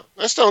twisted now.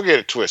 Let's don't get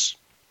it twisted.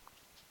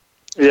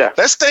 Yeah.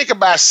 Let's think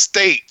about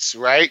states,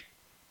 right?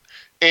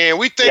 And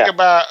we think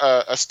about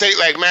a state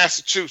like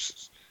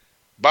Massachusetts,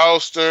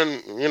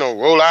 Boston,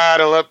 Rhode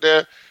Island up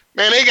there.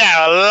 Man, they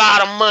got a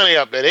lot of money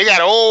up there. They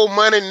got old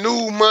money,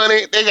 new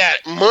money. They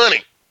got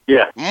money.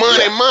 Yeah.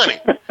 Money.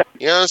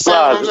 You understand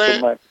what I'm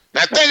saying? Money.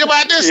 Now think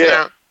about this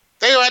now.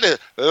 Think about this.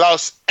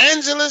 Los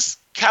Angeles,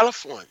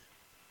 California,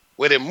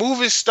 where the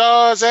movie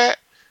stars at,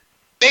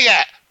 they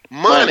got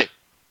money.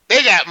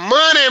 They got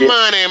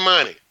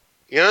money.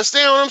 You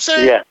understand what I'm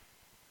saying? Yeah.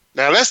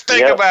 Now let's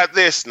think about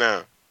this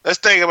now. Let's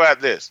think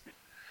about this.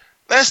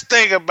 Let's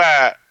think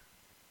about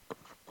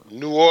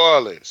New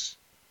Orleans.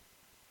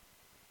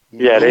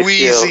 Yeah,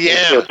 Louisiana.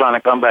 They're still trying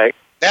to come back.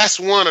 That's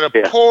one of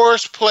the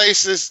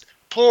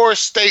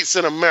poorest states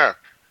in America.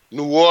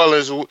 New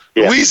Orleans,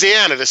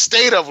 Louisiana, the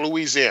state of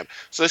Louisiana.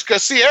 So it's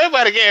because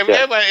everybody,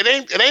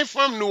 it ain't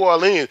from New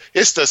Orleans.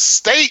 It's the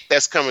state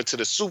that's coming to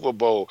the Super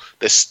Bowl.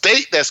 The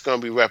state that's going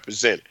to be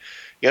represented.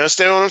 You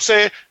understand what I'm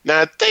saying?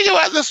 Now think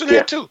about this one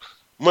here too.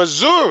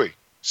 Missouri,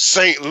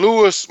 St.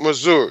 Louis,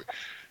 Missouri.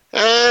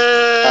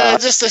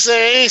 Just to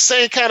say, ain't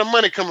same kind of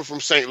money coming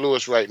from St.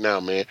 Louis right now,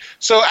 man.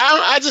 So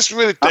I just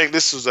really think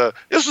this was a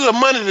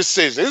money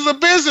decision. This was a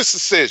business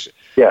decision.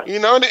 Yeah. The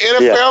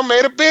NFL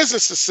made a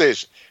business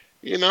decision.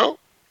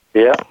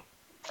 Yeah.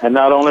 And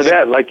not only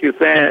that, like you're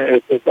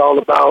saying, it's all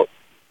about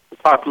the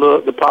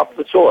popular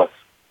choice.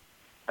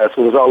 That's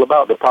what it's all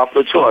about, the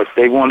popular choice.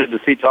 They wanted to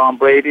see Tom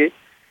Brady,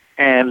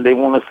 and they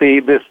want to see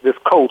this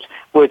coach,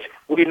 which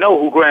we know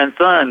who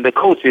grandson the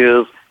coach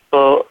is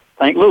for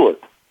St. Louis.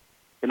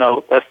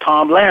 That's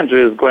Tom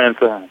Landry's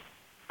grandson.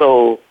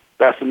 So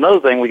that's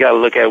another thing we got to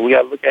look at. We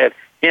got to look at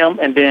him,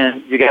 and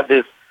then you got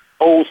this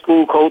old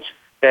school coach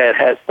that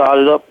had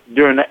started up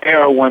during the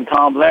era when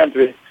Tom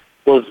Landry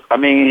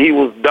he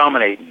was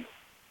dominating.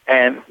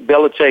 And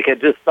Belichick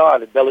had just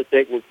started.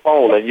 Belichick was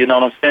falling, you know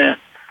what I'm saying?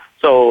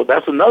 So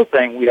that's another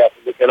thing we have to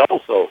look at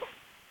also.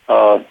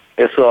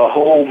 It's a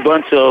whole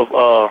bunch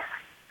of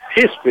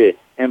history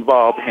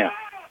involved in him.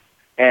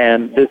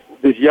 And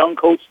this young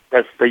coach,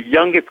 that's the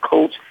youngest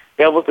coach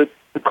ever to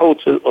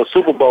coach a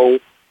Super Bowl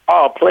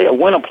or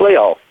win a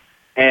playoff.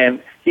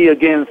 And he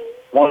against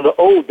one of the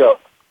old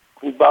ducks,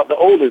 who's about the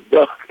oldest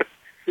duck,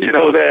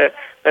 that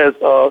has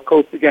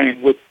coached the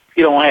game, which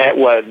he don't have,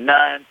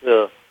 9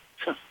 to,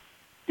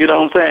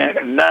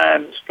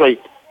 9 straight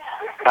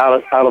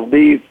out of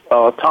these.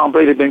 Tom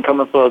Brady been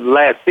coming for the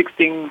last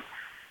 16,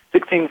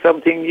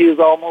 17 years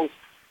almost.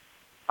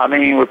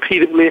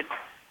 Repeatedly.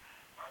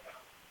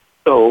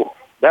 So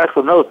that's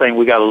another thing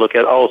we got to look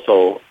at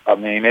also.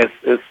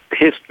 It's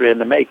history in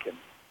the making.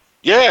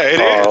 Yeah, it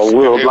is. It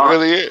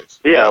really is.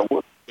 Yeah.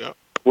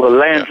 Will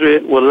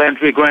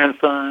Landry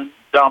grandson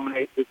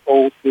dominate this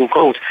old school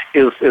coach?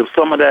 Is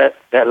some of that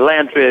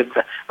Landry?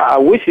 I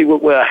wish he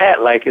would wear a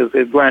hat like his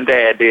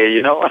granddad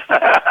did. The old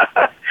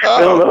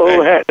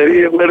hat that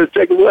he let us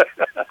check away.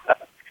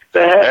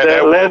 The hat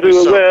that Landry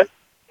would wear.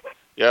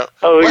 Yeah.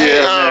 Oh,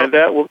 man.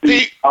 That would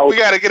be. Pete, we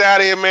got to get out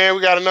of here, man.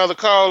 We got another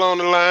call on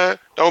the line.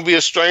 Don't be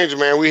a stranger,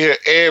 man. We're here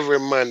every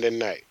Monday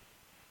night.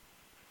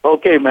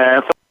 Okay,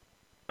 man.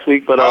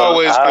 Week, but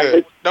always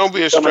good. Don't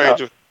be a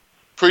stranger.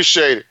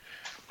 Appreciate it.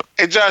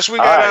 Hey, Josh, we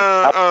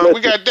got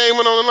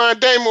Damon on the line.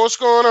 Damon, what's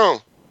going on?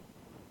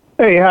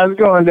 Hey, how's it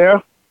going,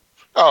 Daryl?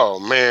 Oh,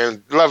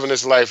 man, loving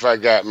this life I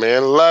got,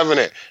 man. Loving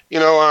it.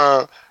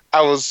 I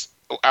was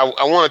I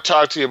want to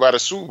talk to you about a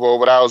Super Bowl,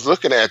 but I was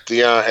looking at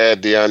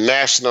the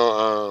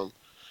national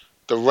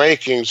the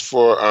rankings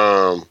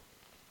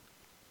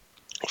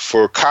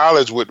for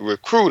college with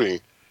recruiting,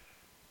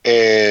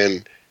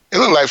 and it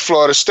looked like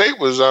Florida State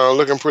was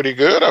looking pretty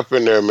good up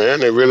in there,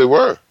 man. They really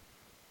were.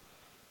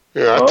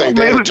 I think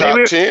they were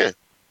top 10.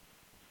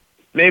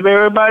 Maybe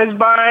everybody's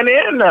buying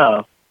in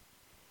now.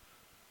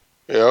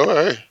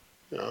 You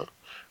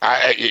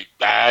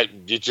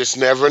just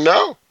never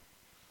know.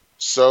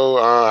 So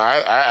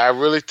I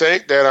really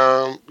think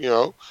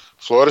that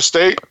Florida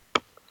State,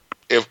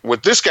 if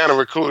with this kind of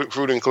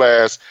recruiting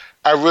class,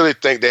 I really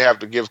think they have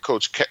to give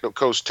Coach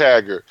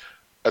Taggart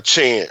a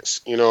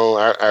chance.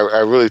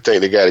 I really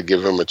think they got to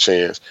give him a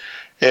chance.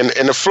 And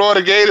the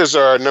Florida Gators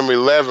are number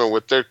 11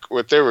 with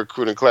their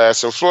recruiting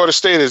class, and Florida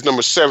State is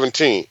number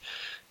 17.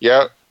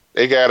 Yep,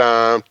 they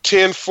got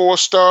 10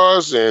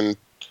 4-stars and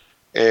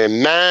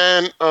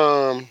 9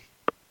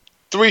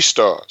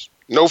 3-stars,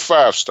 no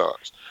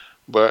 5-stars.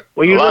 But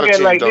a lot of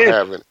teams don't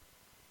have it.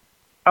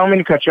 I don't mean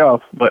to cut you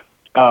off, but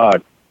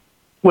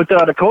with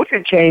the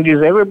coaching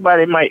changes,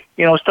 everybody might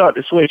start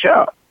to switch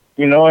out.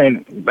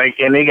 And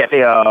they got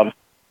the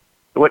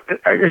what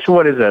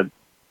is it?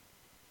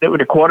 They were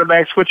the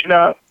quarterback switching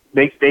out.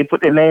 They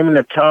put their name in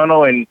the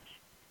tunnel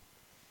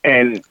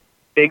and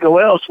they go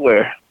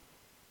elsewhere.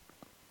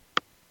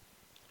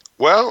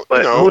 Well,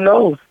 but who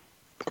knows?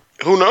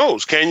 Who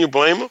knows? Can you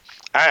blame them?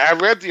 I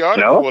read the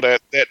article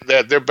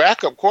that their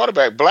backup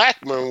quarterback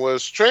Blackman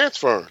was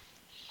transferring.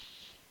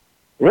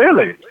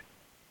 Really?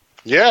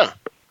 Yeah.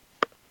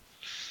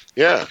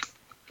 I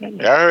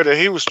heard that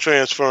he was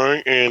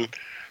transferring, and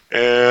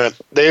they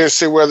didn't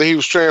say whether he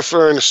was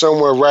transferring to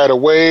somewhere right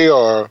away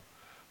or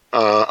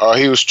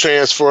he was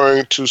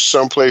transferring to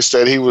someplace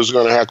that he was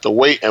going to have to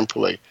wait and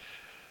play.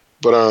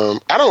 But I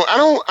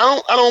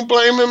don't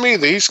blame him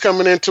either. He's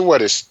coming into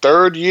his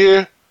 3rd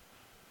year.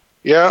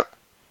 Yeah.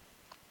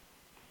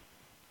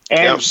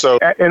 And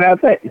I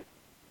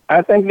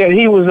think that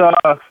he was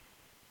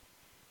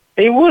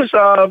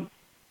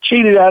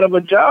cheated out of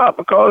a job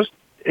because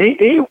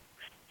he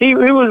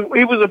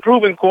was a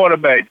proven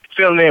quarterback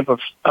filling in for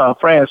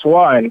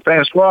Francois, and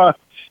Francois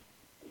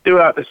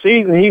throughout the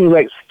season he was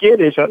like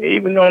skittish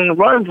even on the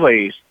run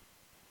plays,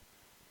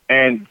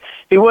 and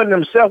he wasn't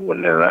himself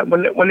when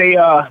they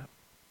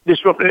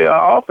disrupted the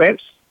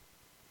offense.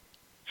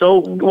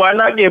 So why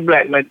not give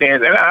Blackman a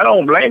chance? And I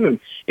don't blame him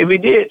if he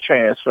did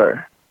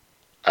transfer.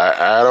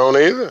 I don't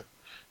either.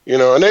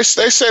 And they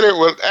said it.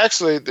 Well,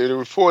 actually, the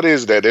report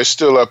is that they're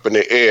still up in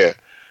the air.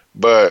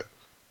 But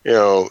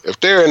if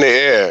they're in the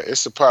air,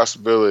 it's a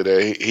possibility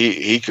that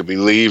he could be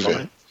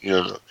leaving.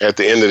 At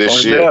the end of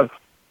this year.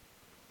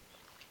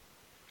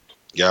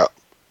 Yeah.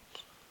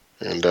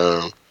 And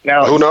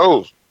now, who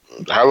knows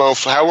how long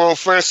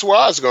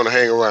Francois is going to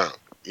hang around?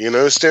 You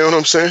understand what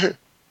I'm saying?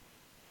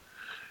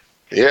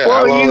 Yeah.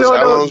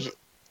 Well,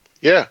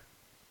 yeah.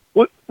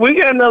 We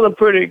got another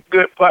pretty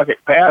good pocket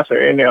passer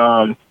in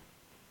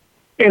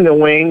the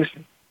wings,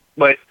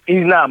 but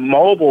he's not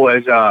mobile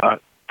as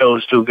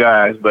those two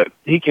guys. But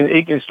he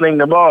can sling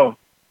the ball.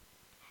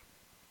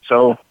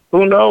 So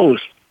who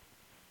knows?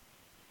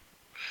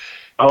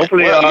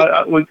 Hopefully,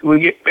 we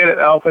get better at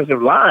the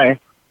offensive line.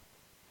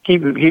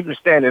 Keep him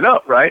standing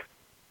up, right?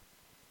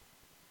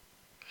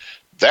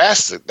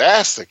 That's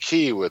the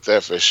key with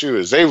FSU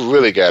is they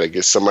really got to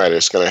get somebody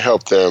that's going to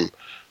help them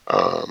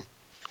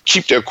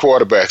keep their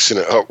quarterbacks in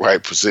an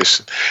upright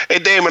position. Hey,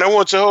 Damon, I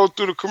want you to hold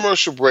through the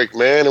commercial break,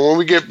 man. And when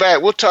we get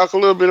back, we'll talk a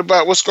little bit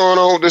about what's going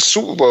on with this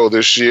Super Bowl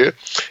this year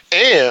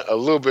and a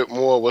little bit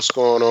more what's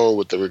going on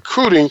with the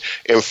recruiting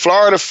in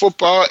Florida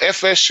football,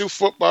 FSU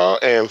football,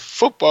 and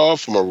football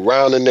from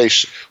around the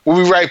nation.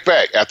 We'll be right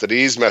back after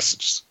these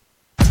messages.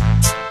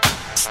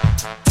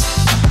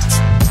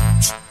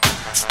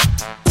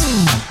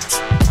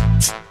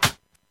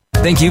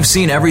 Think you've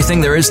seen everything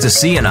there is to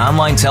see in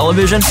online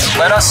television?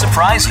 Let us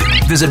surprise you.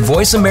 Visit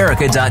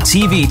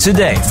voiceamerica.tv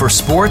today for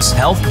sports,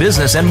 health,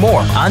 business, and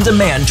more on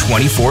demand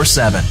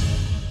 24/7.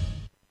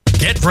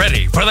 Get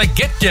ready for the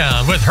Get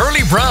Down with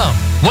Hurley Brown.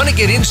 Want to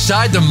get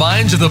inside the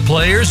minds of the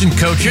players and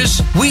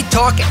coaches? We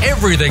talk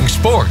everything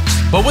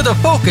sports, but with a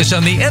focus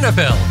on the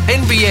NFL,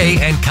 NBA,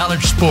 and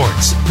college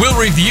sports. We'll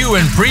review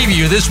and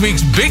preview this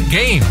week's big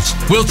games.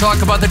 We'll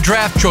talk about the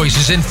draft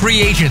choices and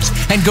free agents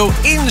and go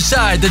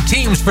inside the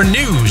teams for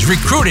news,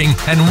 recruiting,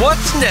 and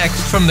what's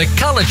next from the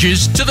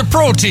colleges to the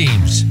pro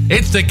teams.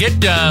 It's the Get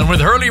Down with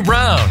Hurley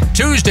Brown,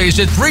 Tuesdays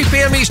at 3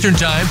 p.m. Eastern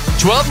Time,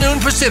 12 noon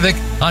Pacific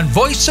on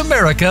Voice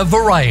America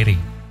Variety.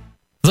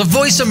 The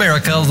Voice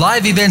America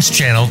Live Events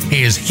channel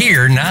is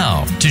here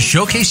now to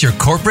showcase your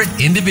corporate,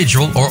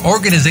 individual, or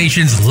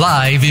organization's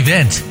live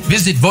event.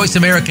 Visit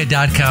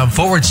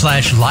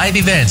voiceamerica.com/live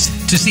events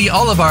to see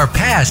all of our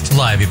past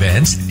live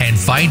events and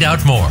find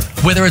out more.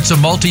 Whether it's a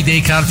multi-day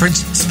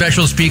conference,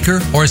 special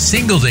speaker, or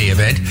single-day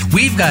event,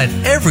 we've got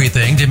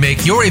everything to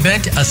make your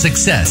event a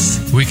success.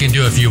 We can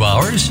do a few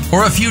hours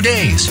or a few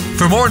days.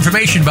 For more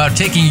information about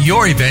taking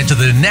your event to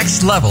the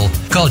next level,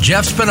 call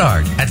Jeff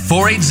Spinard at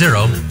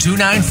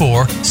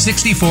 480-294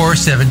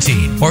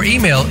 480-294-6417 or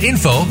email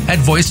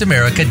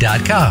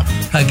info@voiceamerica.com.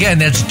 Again,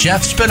 that's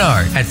Jeff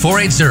Spinard at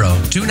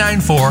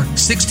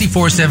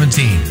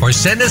 480-294-6417 or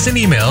send us an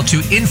email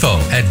to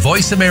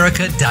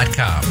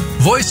info@voiceamerica.com.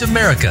 Voice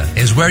America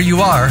is where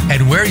you are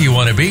and where you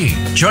want to be.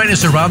 Join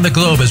us around the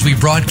globe as we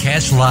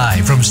broadcast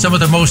live from some of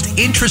the most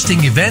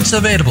interesting events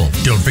available.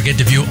 Don't forget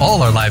to view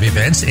all our live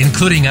events,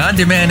 including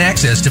on-demand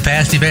access to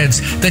past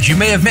events that you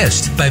may have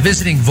missed by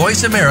visiting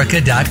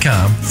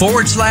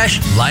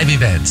voiceamerica.com/live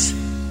events.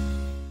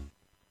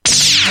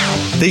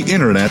 The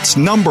Internet's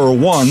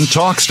 #1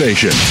 talk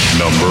station.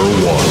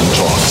 #1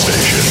 talk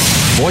station.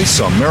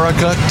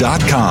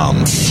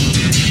 VoiceAmerica.com.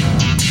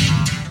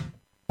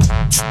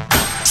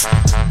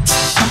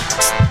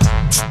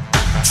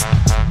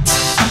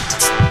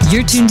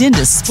 You're tuned in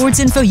to Sports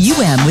Info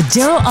U.M. with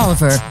Daryl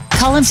Oliver.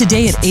 Call him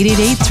today at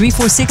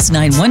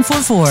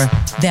 888-346-9144.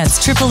 That's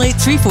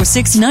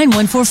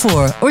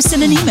 888-346-9144. Or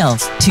send an email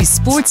to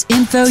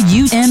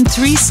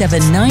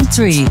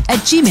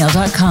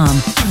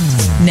sportsinfoum3793@gmail.com.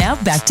 Now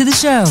back to the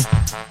show.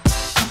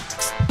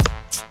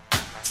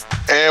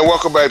 And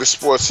welcome back to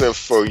Sports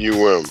Info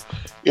UM.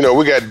 You know,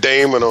 we got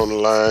Damon on the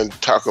line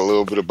talking a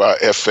little bit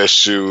about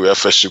FSU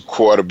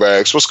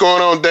quarterbacks. What's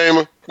going on,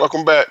 Damon?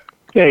 Welcome back.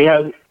 Hey,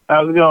 how's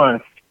it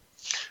going?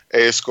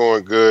 Hey, it's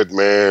going good,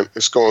 man.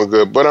 It's going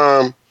good. But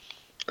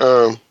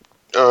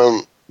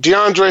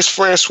DeAndre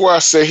Francois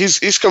said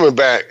he's coming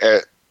back.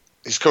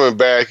 He's coming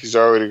back. He's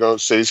already going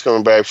to say he's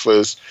coming back for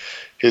his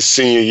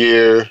senior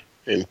year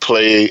and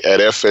play at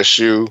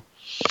FSU.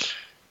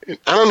 And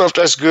I don't know if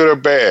that's good or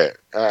bad.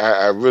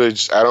 I really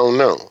just, I don't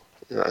know.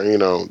 You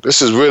know,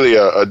 this is really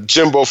a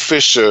Jimbo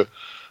Fisher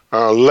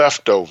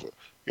leftover.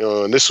 You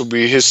know, and this will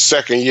be his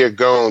second year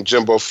gone,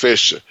 Jimbo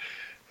Fisher.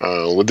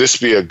 Would this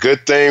be a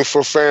good thing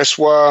for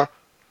Francois?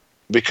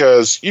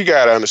 Because you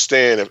got to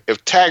understand,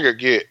 if Taggart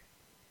get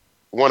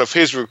one of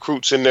his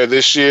recruits in there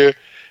this year,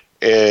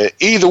 and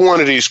either one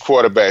of these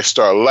quarterbacks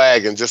start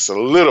lagging just a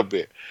little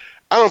bit,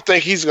 I don't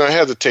think he's going to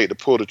hesitate to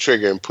pull the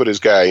trigger and put his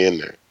guy in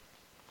there.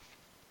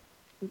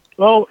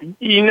 Well,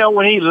 you know,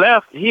 when he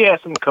left, he had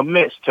some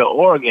commits to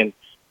Oregon,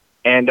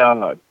 and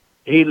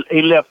he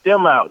left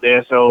them out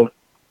there. So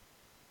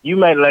you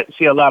may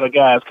see a lot of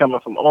guys coming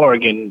from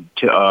Oregon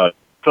to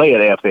play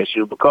at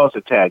FSU because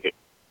of Taggart.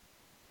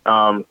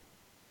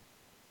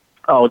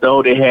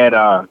 Although they had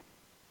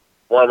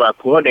one of our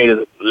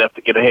coordinators left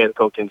to get a head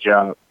coaching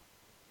job.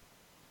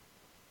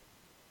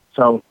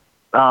 So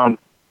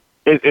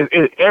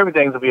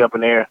everything's will be up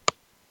in the air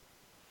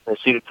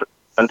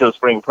until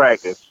spring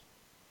practice.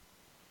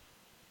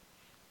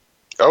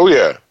 Oh,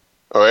 yeah.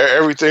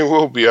 Everything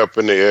will be up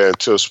in the air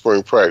until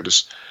spring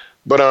practice.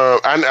 But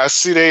I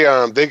see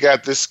they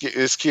got this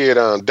kid,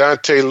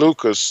 Dante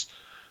Lucas,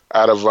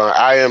 out of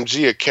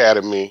IMG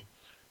Academy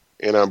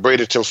in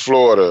Bradenton,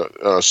 Florida,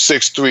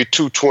 6'3",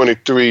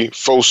 223,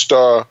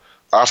 4-star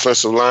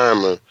offensive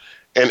lineman.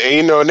 And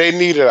you know, they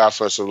needed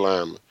offensive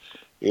lineman.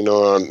 You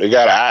know, they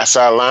got an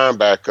outside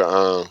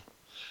linebacker,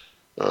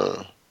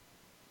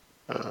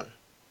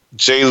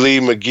 J. Lee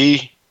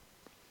McRae,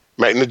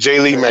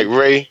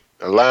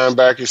 a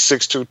linebacker,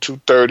 6'2",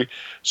 230.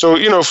 So,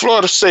 you know,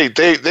 Florida State,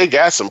 they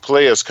got some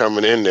players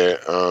coming in there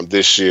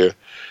this year.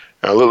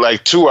 Look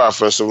like two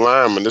offensive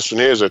linemen. This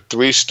one here is a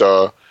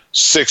 3-star,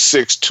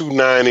 6'6",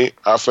 290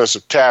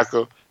 offensive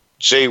tackle,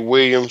 Jay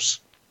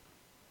Williams.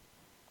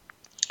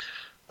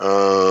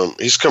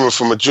 He's coming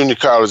from a junior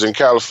college in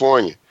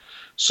California.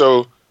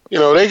 So, you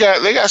know, they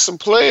got some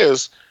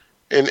players.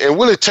 And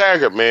Willie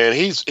Taggart, man,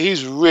 he's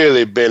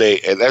really been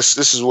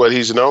this is what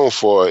he's known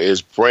for,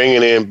 is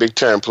bringing in big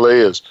time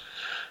players.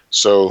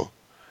 So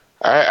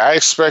I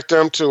expect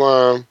them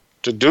to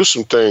do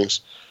some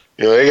things.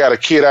 You know, they got a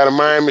kid out of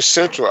Miami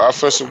Central,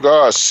 offensive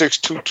guard,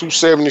 6'2",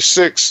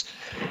 276.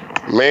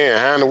 Man,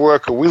 how in the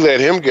world could we let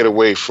him get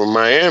away from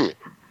Miami?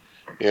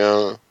 You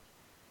know.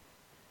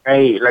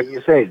 Hey, like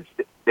you said,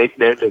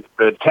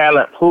 the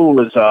talent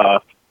pool is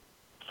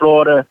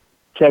Florida,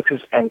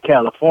 Texas, and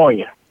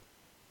California.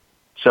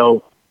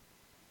 So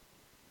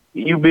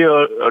you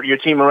build your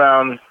team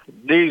around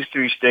these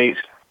three states,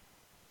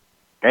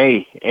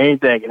 hey,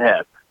 anything can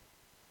happen.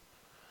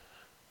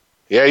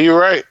 Yeah, you're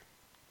right.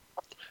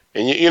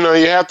 And, you know,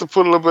 you have to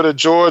put a little bit of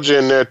Georgia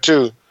in there,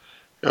 too.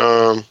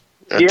 I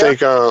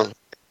think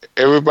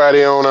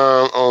everybody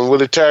on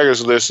Willie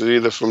Taggart's list is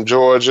either from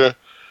Georgia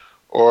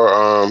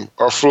or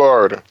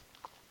Florida.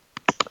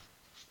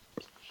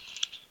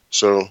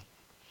 So,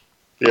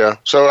 yeah.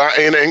 So,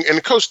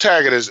 and Coach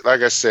Taggart is,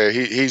 like I said,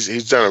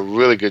 he's done a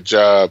really good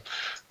job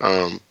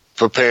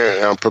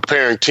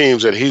preparing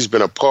teams that he's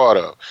been a part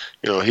of.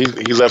 You know, he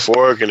left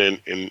Oregon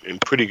in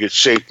pretty good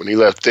shape when he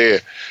left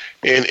there.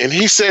 And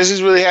he says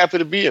he's really happy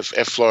to be at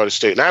Florida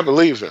State, and I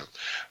believe him.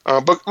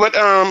 But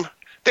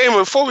Damon,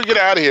 before we get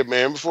out of here,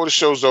 man, before the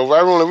show's over,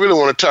 I really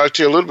want to talk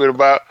to you a little bit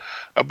about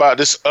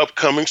this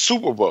upcoming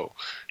Super Bowl.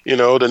 You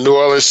know, the New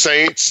Orleans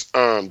Saints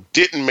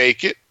didn't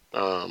make it.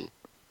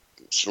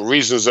 Some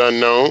reasons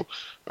unknown.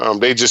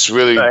 They just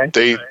really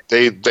they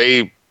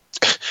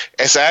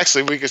it's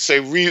actually, we could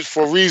say,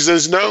 for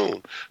reasons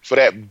known, for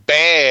that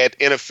bad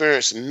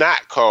interference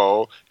not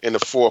called in the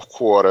fourth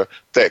quarter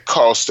that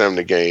cost them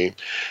the game.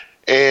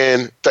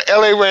 And the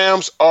LA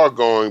Rams are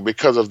going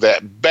because of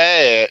that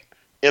bad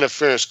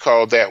interference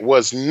call that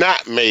was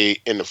not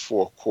made in the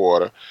fourth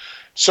quarter.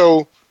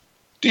 So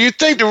do you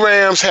think the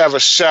Rams have a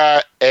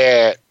shot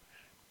at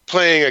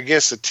playing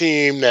against a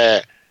team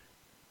that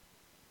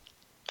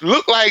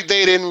looked like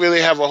they didn't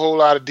really have a whole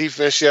lot of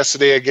defense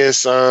yesterday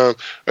against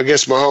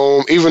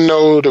Mahomes, even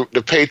though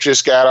the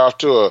Patriots got off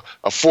to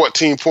a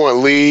 14-point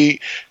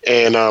lead,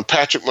 and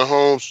Patrick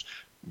Mahomes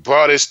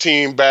brought his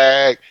team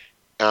back,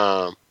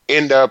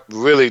 end up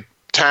really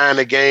tying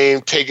the game,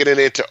 taking it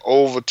into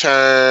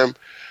overtime.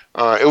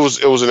 It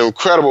was an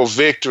incredible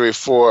victory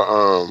for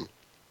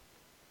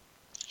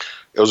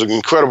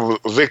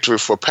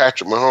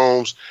Patrick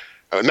Mahomes.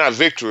 Not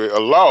victory, a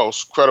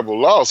loss, credible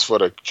loss for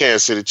the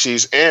Kansas City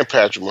Chiefs and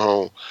Patrick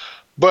Mahomes.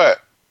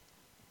 But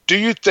do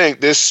you think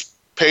this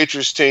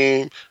Patriots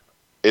team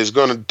is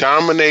going to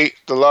dominate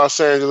the Los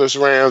Angeles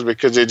Rams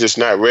because they're just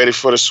not ready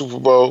for the Super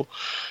Bowl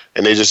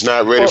and they're just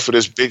not ready for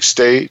this big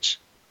stage?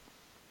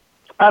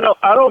 I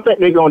don't think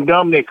they're going to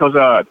dominate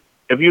because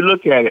if you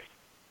look at it,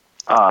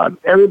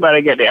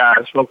 everybody got their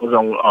eyes focused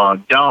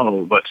on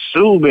Donald, but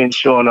Sue been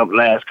showing up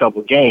last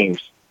couple of games.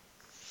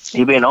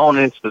 He been on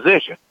his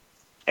position.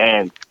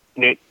 And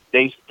they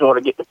sort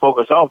of get the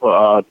focus off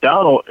of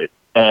Donald,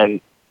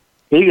 and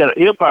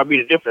he'll probably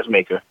be the difference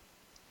maker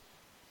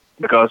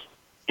because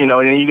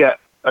then you got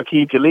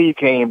Akeem Talib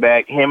came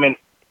back. Him and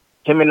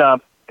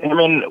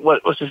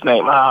what's his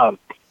name?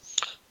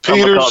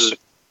 Peters.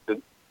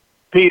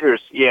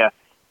 Peters, yeah.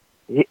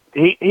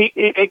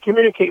 They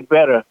communicate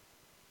better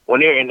when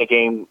they're in the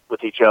game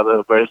with each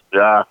other versus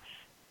the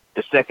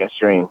second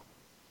string.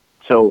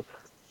 So.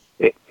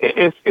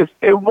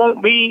 It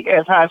won't be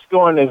as high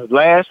scoring as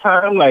last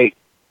time, like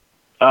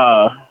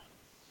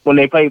when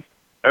they played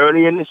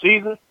early in the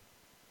season.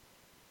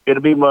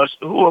 It'll be much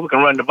whoever can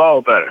run the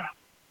ball better.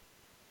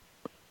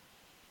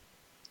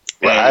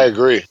 Well, I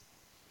agree.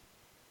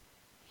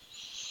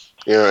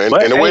 And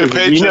the way the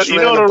Patriots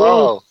ran the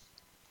ball.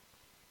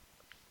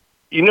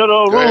 The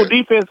rule,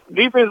 defense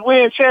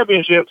wins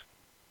championships.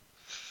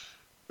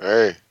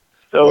 Hey.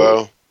 So,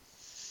 well,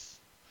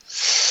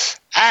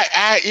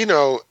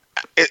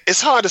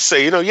 it's hard to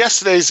say.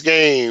 Yesterday's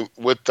game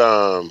with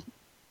the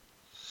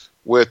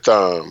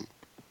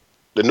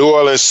New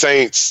Orleans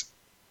Saints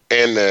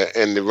and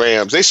the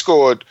Rams, they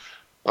scored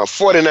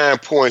 49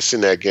 points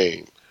in that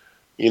game.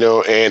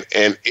 And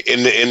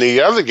in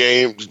the other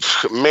game,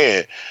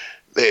 man,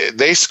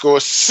 they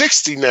scored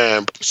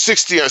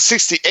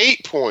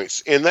 68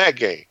 points in that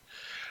game.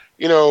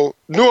 New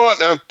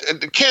Orleans,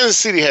 Kansas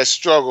City has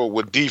struggled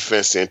with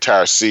defense the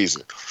entire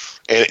season.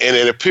 And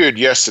it appeared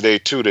yesterday,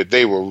 too, that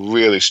they were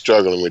really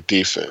struggling with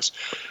defense.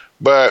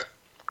 But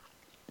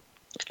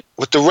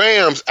with the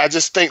Rams, I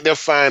just think they'll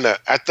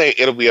I think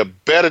it'll be a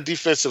better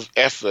defensive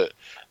effort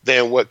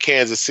than what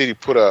Kansas City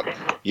put up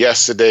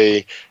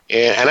yesterday.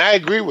 And I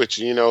agree with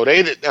you.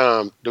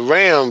 The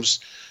Rams,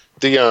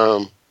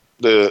 the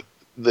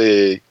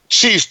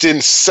Chiefs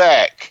didn't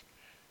sack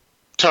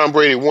Tom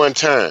Brady one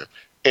time.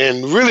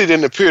 And really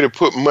didn't appear to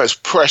put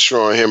much pressure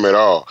on him at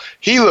all.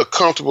 He looked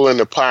comfortable in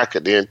the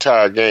pocket the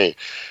entire game.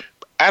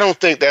 I don't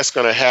think that's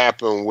going to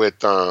happen with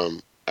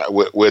the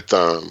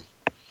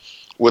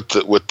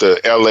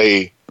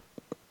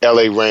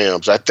LA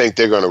Rams. I think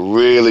they're going to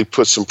really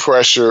put some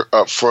pressure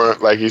up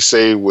front, like you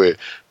say, with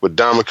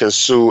Dominican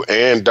Sue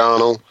and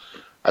Donald.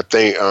 I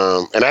think,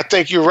 and I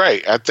think you're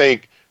right. I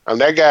think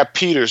that guy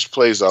Peters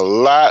plays a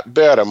lot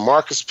better.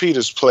 Marcus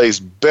Peters plays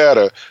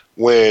better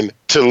when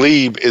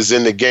Talib is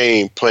in the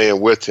game playing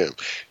with him.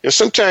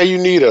 Sometimes you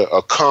need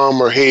a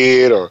calmer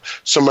head or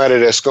somebody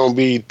that's going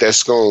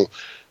to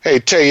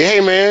tell you,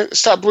 hey man,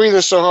 stop breathing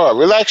so hard.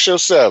 Relax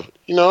yourself.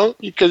 You're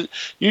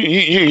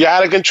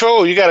out of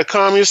control. You got to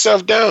calm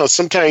yourself down.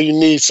 Sometimes you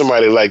need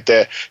somebody like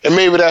that. And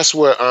maybe that's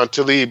where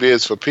Talib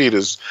is for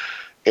Peters.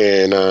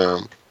 And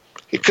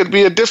he could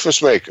be a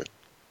difference maker.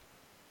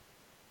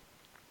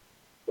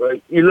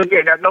 Well, you look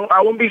at that.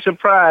 I wouldn't be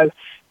surprised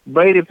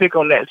Brady pick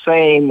on that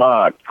same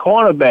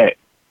cornerback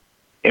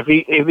if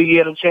he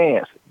get a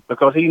chance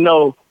because he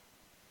knows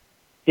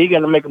he's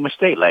gonna make a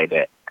mistake like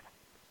that.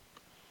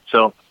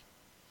 So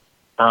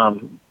I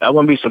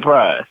wouldn't be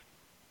surprised.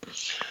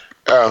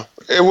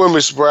 It wouldn't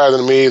be surprising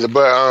to me either.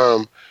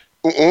 But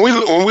when we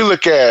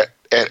look at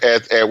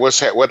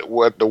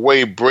what the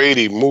way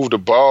Brady moved the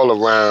ball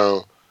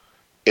around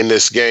in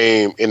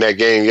that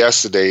game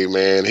yesterday,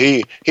 man,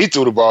 he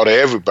threw the ball to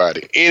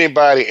everybody,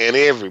 anybody, and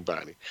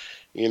everybody.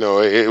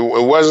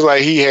 It wasn't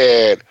like he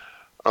had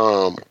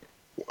one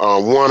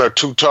or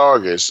two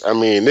targets. I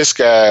mean, this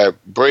guy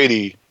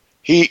Brady,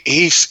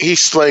 he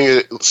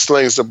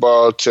slings the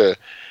ball to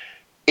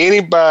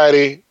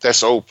anybody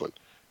that's open.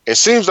 It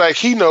seems like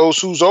he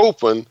knows who's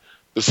open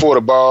before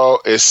the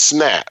ball is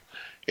snapped.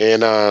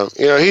 And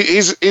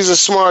he's a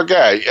smart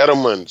guy.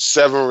 Edelman,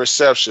 7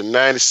 receptions,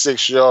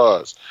 96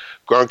 yards.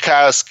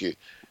 Gronkowski,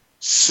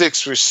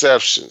 6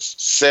 receptions,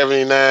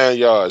 79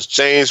 yards.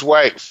 James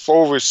White,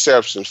 4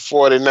 receptions,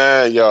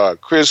 49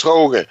 yards. Chris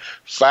Hogan,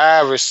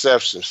 5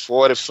 receptions,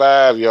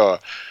 45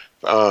 yards.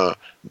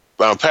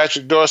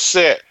 Patrick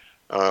Dorsett,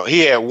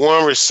 he had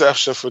 1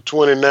 reception for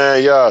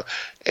 29 yards.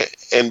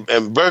 And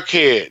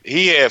Burkhead,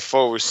 he had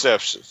 4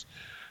 receptions.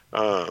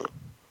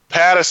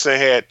 Patterson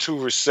had 2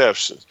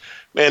 receptions.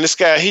 Man, this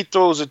guy, he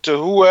throws it to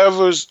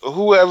whoever's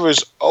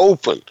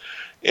open,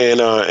 and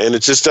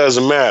it just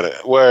doesn't matter.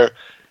 Where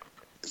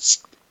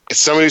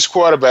some of these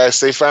quarterbacks,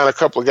 they find a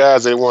couple of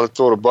guys they want to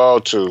throw the ball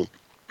to,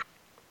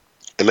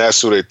 and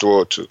that's who they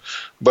throw it to.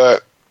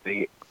 But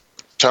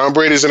Tom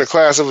Brady's in a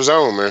class of his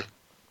own, man.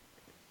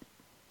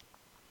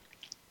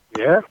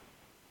 Yeah.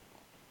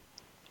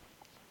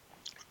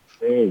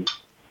 Hey.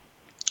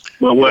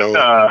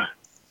 Well,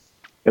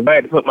 if I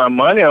had to put my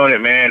money on it,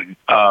 man,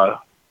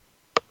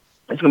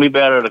 it's gonna be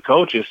better to the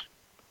coaches,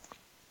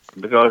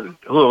 because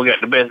whoever got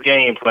the best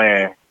game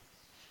plan,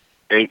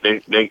 they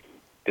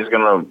is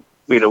gonna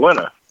be the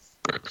winner.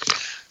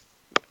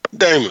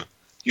 Damon,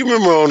 you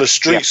remember on the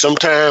street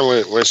sometime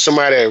when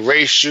somebody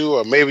raced you,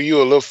 or maybe you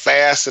were a little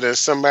faster than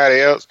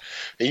somebody else,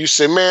 and you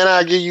say, "Man,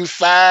 I'll give you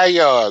 5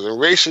 yards," and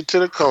race you to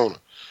the corner,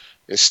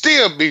 and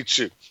still beat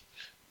you.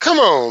 Come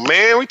on,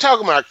 man. We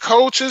talking about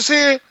coaches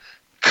here.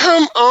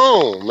 Come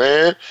on,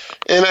 man.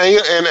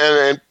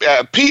 And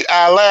Pete,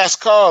 our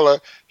last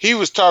caller, he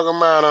was talking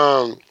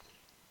about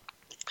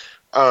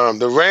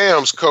the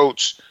Rams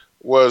coach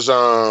was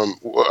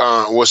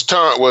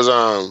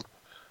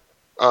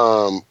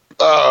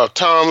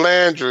Tom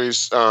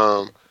Landry's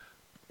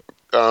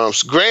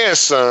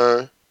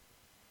grandson,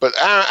 but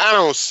I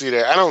don't see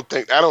that. I don't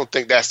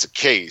think that's the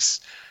case.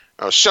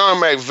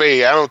 Sean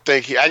McVay, I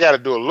got to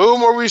do a little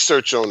more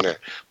research on that.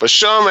 But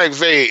Sean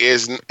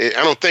McVay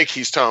I don't think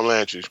he's Tom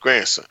Landry's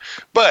grandson.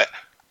 But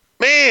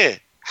man,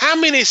 how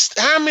many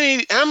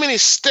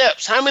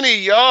steps, how many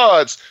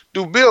yards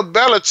do Bill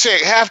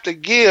Belichick have to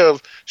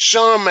give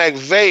Sean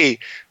McVay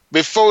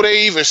before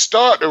they even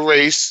start the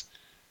race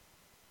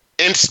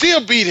and still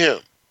beat him?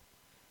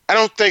 I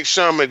don't think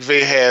Sean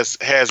McVay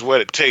has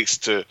what it takes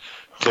to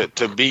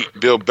beat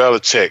Bill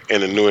Belichick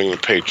and the New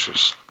England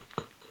Patriots.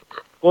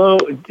 Well,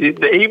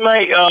 he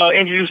might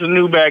introduce a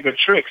new bag of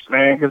tricks,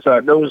 man,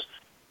 because those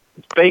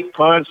fake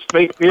punts,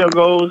 fake field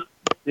goals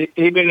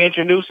he been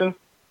introducing,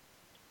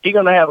 he's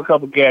going to have a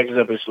couple gadgets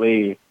up his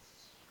sleeve.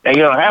 And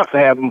you're going to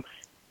have him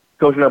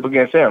coaching up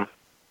against him.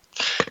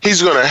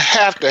 He's going to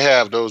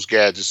have those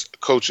gadgets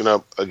coaching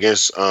up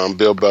against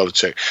Bill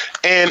Belichick.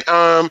 And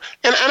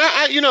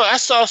I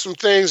saw some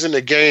things in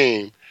the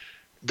game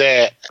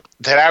that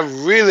I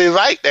really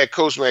liked that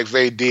Coach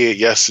McVay did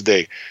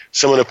yesterday.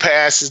 Some of the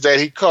passes that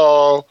he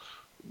called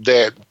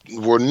that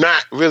were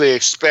not really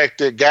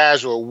expected.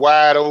 Guys were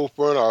wide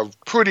open or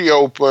pretty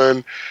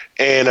open,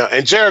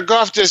 and Jared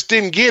Goff just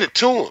didn't get it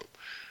to him.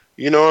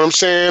 You know what I'm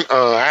saying?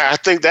 I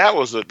think that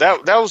was a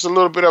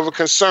little bit of a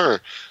concern.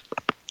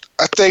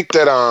 I think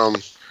that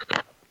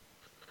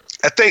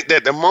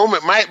the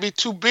moment might be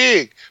too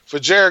big for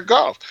Jared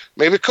Goff.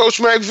 Maybe Coach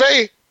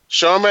McVay,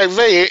 Sean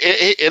McVay,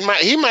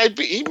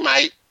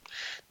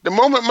 the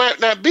moment might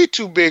not be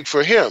too big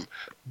for him,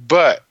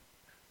 but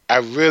I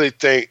really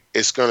think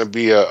it's going to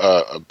be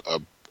a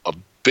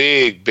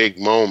big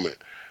moment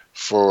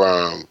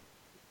for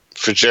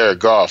Jared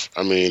Goff.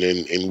 I mean,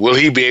 and will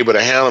he be able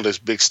to handle this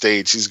big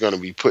stage he's going to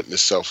be putting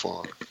himself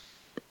on?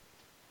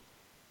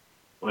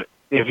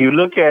 If you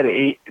look at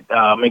it,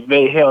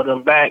 McVay held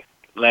him back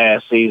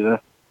last season,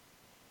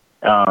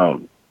 so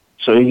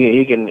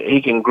he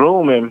can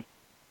groom him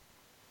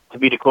to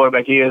be the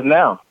quarterback he is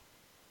now.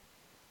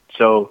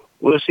 So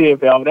we'll see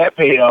if all that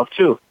paid off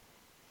too,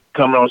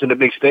 coming onto the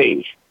big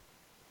stage.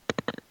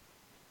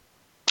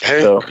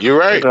 Hey, you're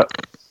right.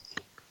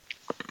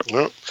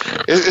 Well,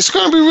 it's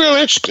going to be real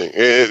interesting.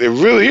 It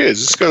really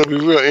is. It's going to be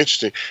real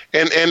interesting.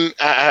 And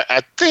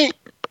I think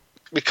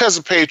because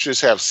the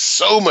Patriots have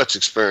so much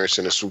experience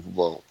in the Super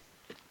Bowl,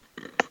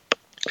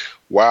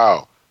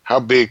 wow, how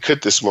big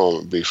could this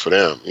moment be for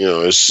them?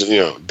 It's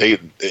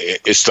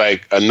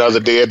like another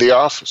day at the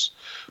office.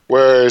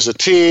 Whereas a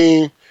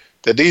team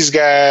that these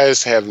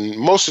guys have,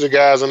 most of the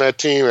guys on that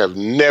team have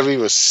never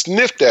even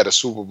sniffed at a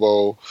Super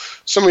Bowl.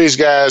 Some of these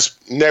guys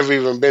never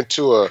even been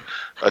to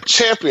a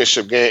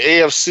championship game,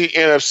 AFC,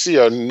 NFC,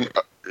 or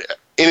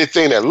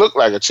anything that looked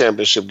like a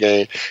championship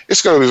game.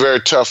 It's going to be very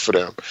tough for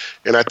them.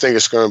 And I think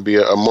it's going to be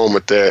a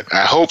moment that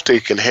I hope they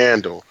can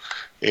handle.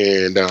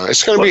 And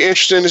it's going to be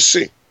interesting to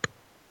see.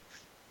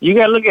 You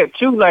got to look at,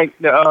 too, like,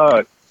 you're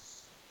going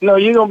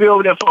to be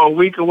over there for a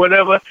week or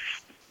whatever.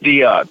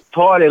 The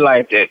party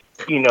life that,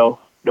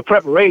 the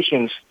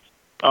preparations,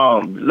 a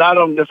lot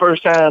of them the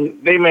first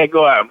time, they may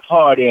go out and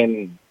party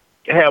and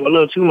have a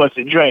little too much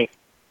to drink,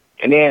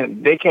 and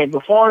then they can't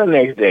perform the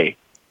next day.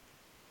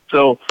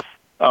 So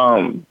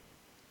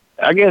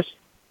I guess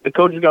the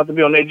coaches got to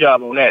be on their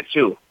job on that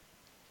too.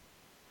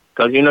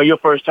 Because, your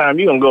first time,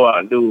 you're going to go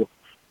out and you're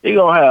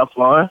going to have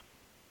fun,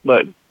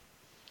 but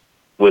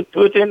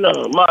within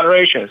the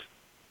moderations.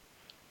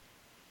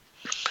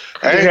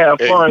 They have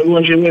fun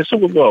when you win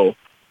Super Bowl.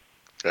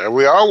 Yeah,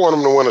 we all want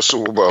them to win a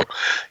Super Bowl.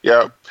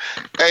 Yeah.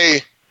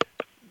 Hey,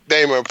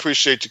 Damon,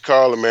 appreciate you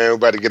calling, man. We're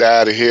about to get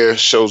out of here.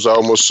 Show's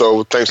almost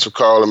over. Thanks for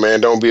calling,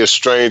 man. Don't be a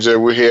stranger.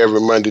 We're here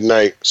every Monday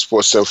night.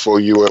 Sports Info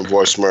U.M.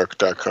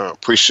 VoiceAmerica.com.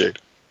 Appreciate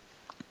it.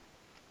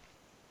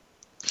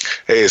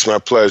 Hey, it's my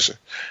pleasure.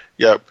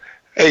 Yep.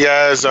 Hey,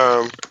 guys.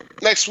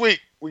 Next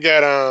week, we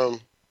got a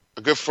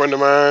good friend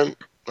of mine,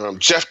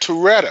 Jeff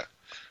Torretta.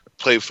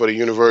 Played for the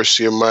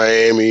University of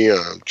Miami,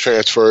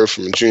 transferred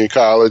from junior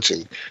college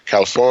in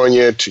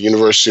California to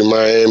University of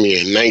Miami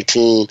in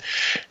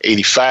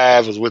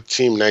 1985. Was with the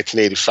team in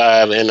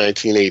 1985 and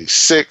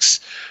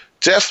 1986.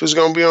 Jeff is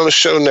going to be on the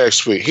show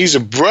next week. He's a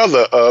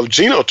brother of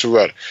Gino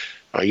Torretta,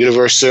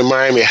 University of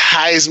Miami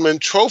Heisman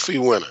Trophy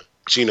winner,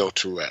 Gino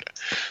Torretta.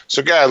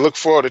 So, guys, look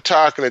forward to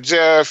talking to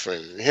Jeff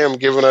and him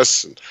giving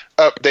us an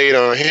update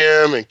on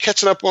him and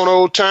catching up on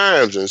old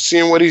times and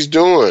seeing what he's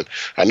doing.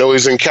 I know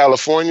he's in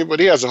California, but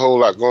he has a whole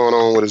lot going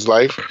on with his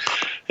life.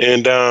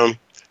 And,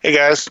 hey,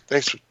 guys,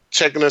 thanks for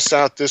checking us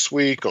out this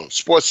week on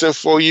Sports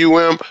Info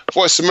UM,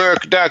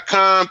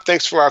 VoiceAmerica.com.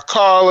 Thanks for our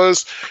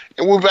callers.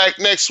 And we're back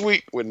next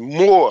week with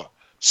more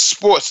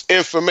sports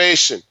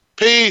information.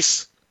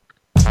 Peace.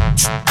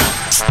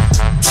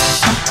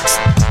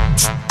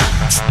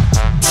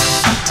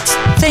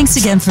 Thanks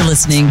again for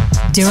listening.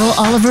 Daryl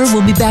Oliver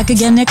will be back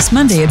again next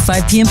Monday at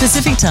 5 p.m.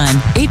 Pacific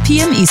Time, 8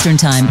 p.m. Eastern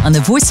Time on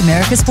the Voice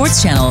America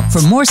Sports Channel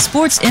for more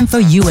Sports Info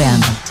UM.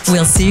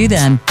 We'll see you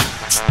then.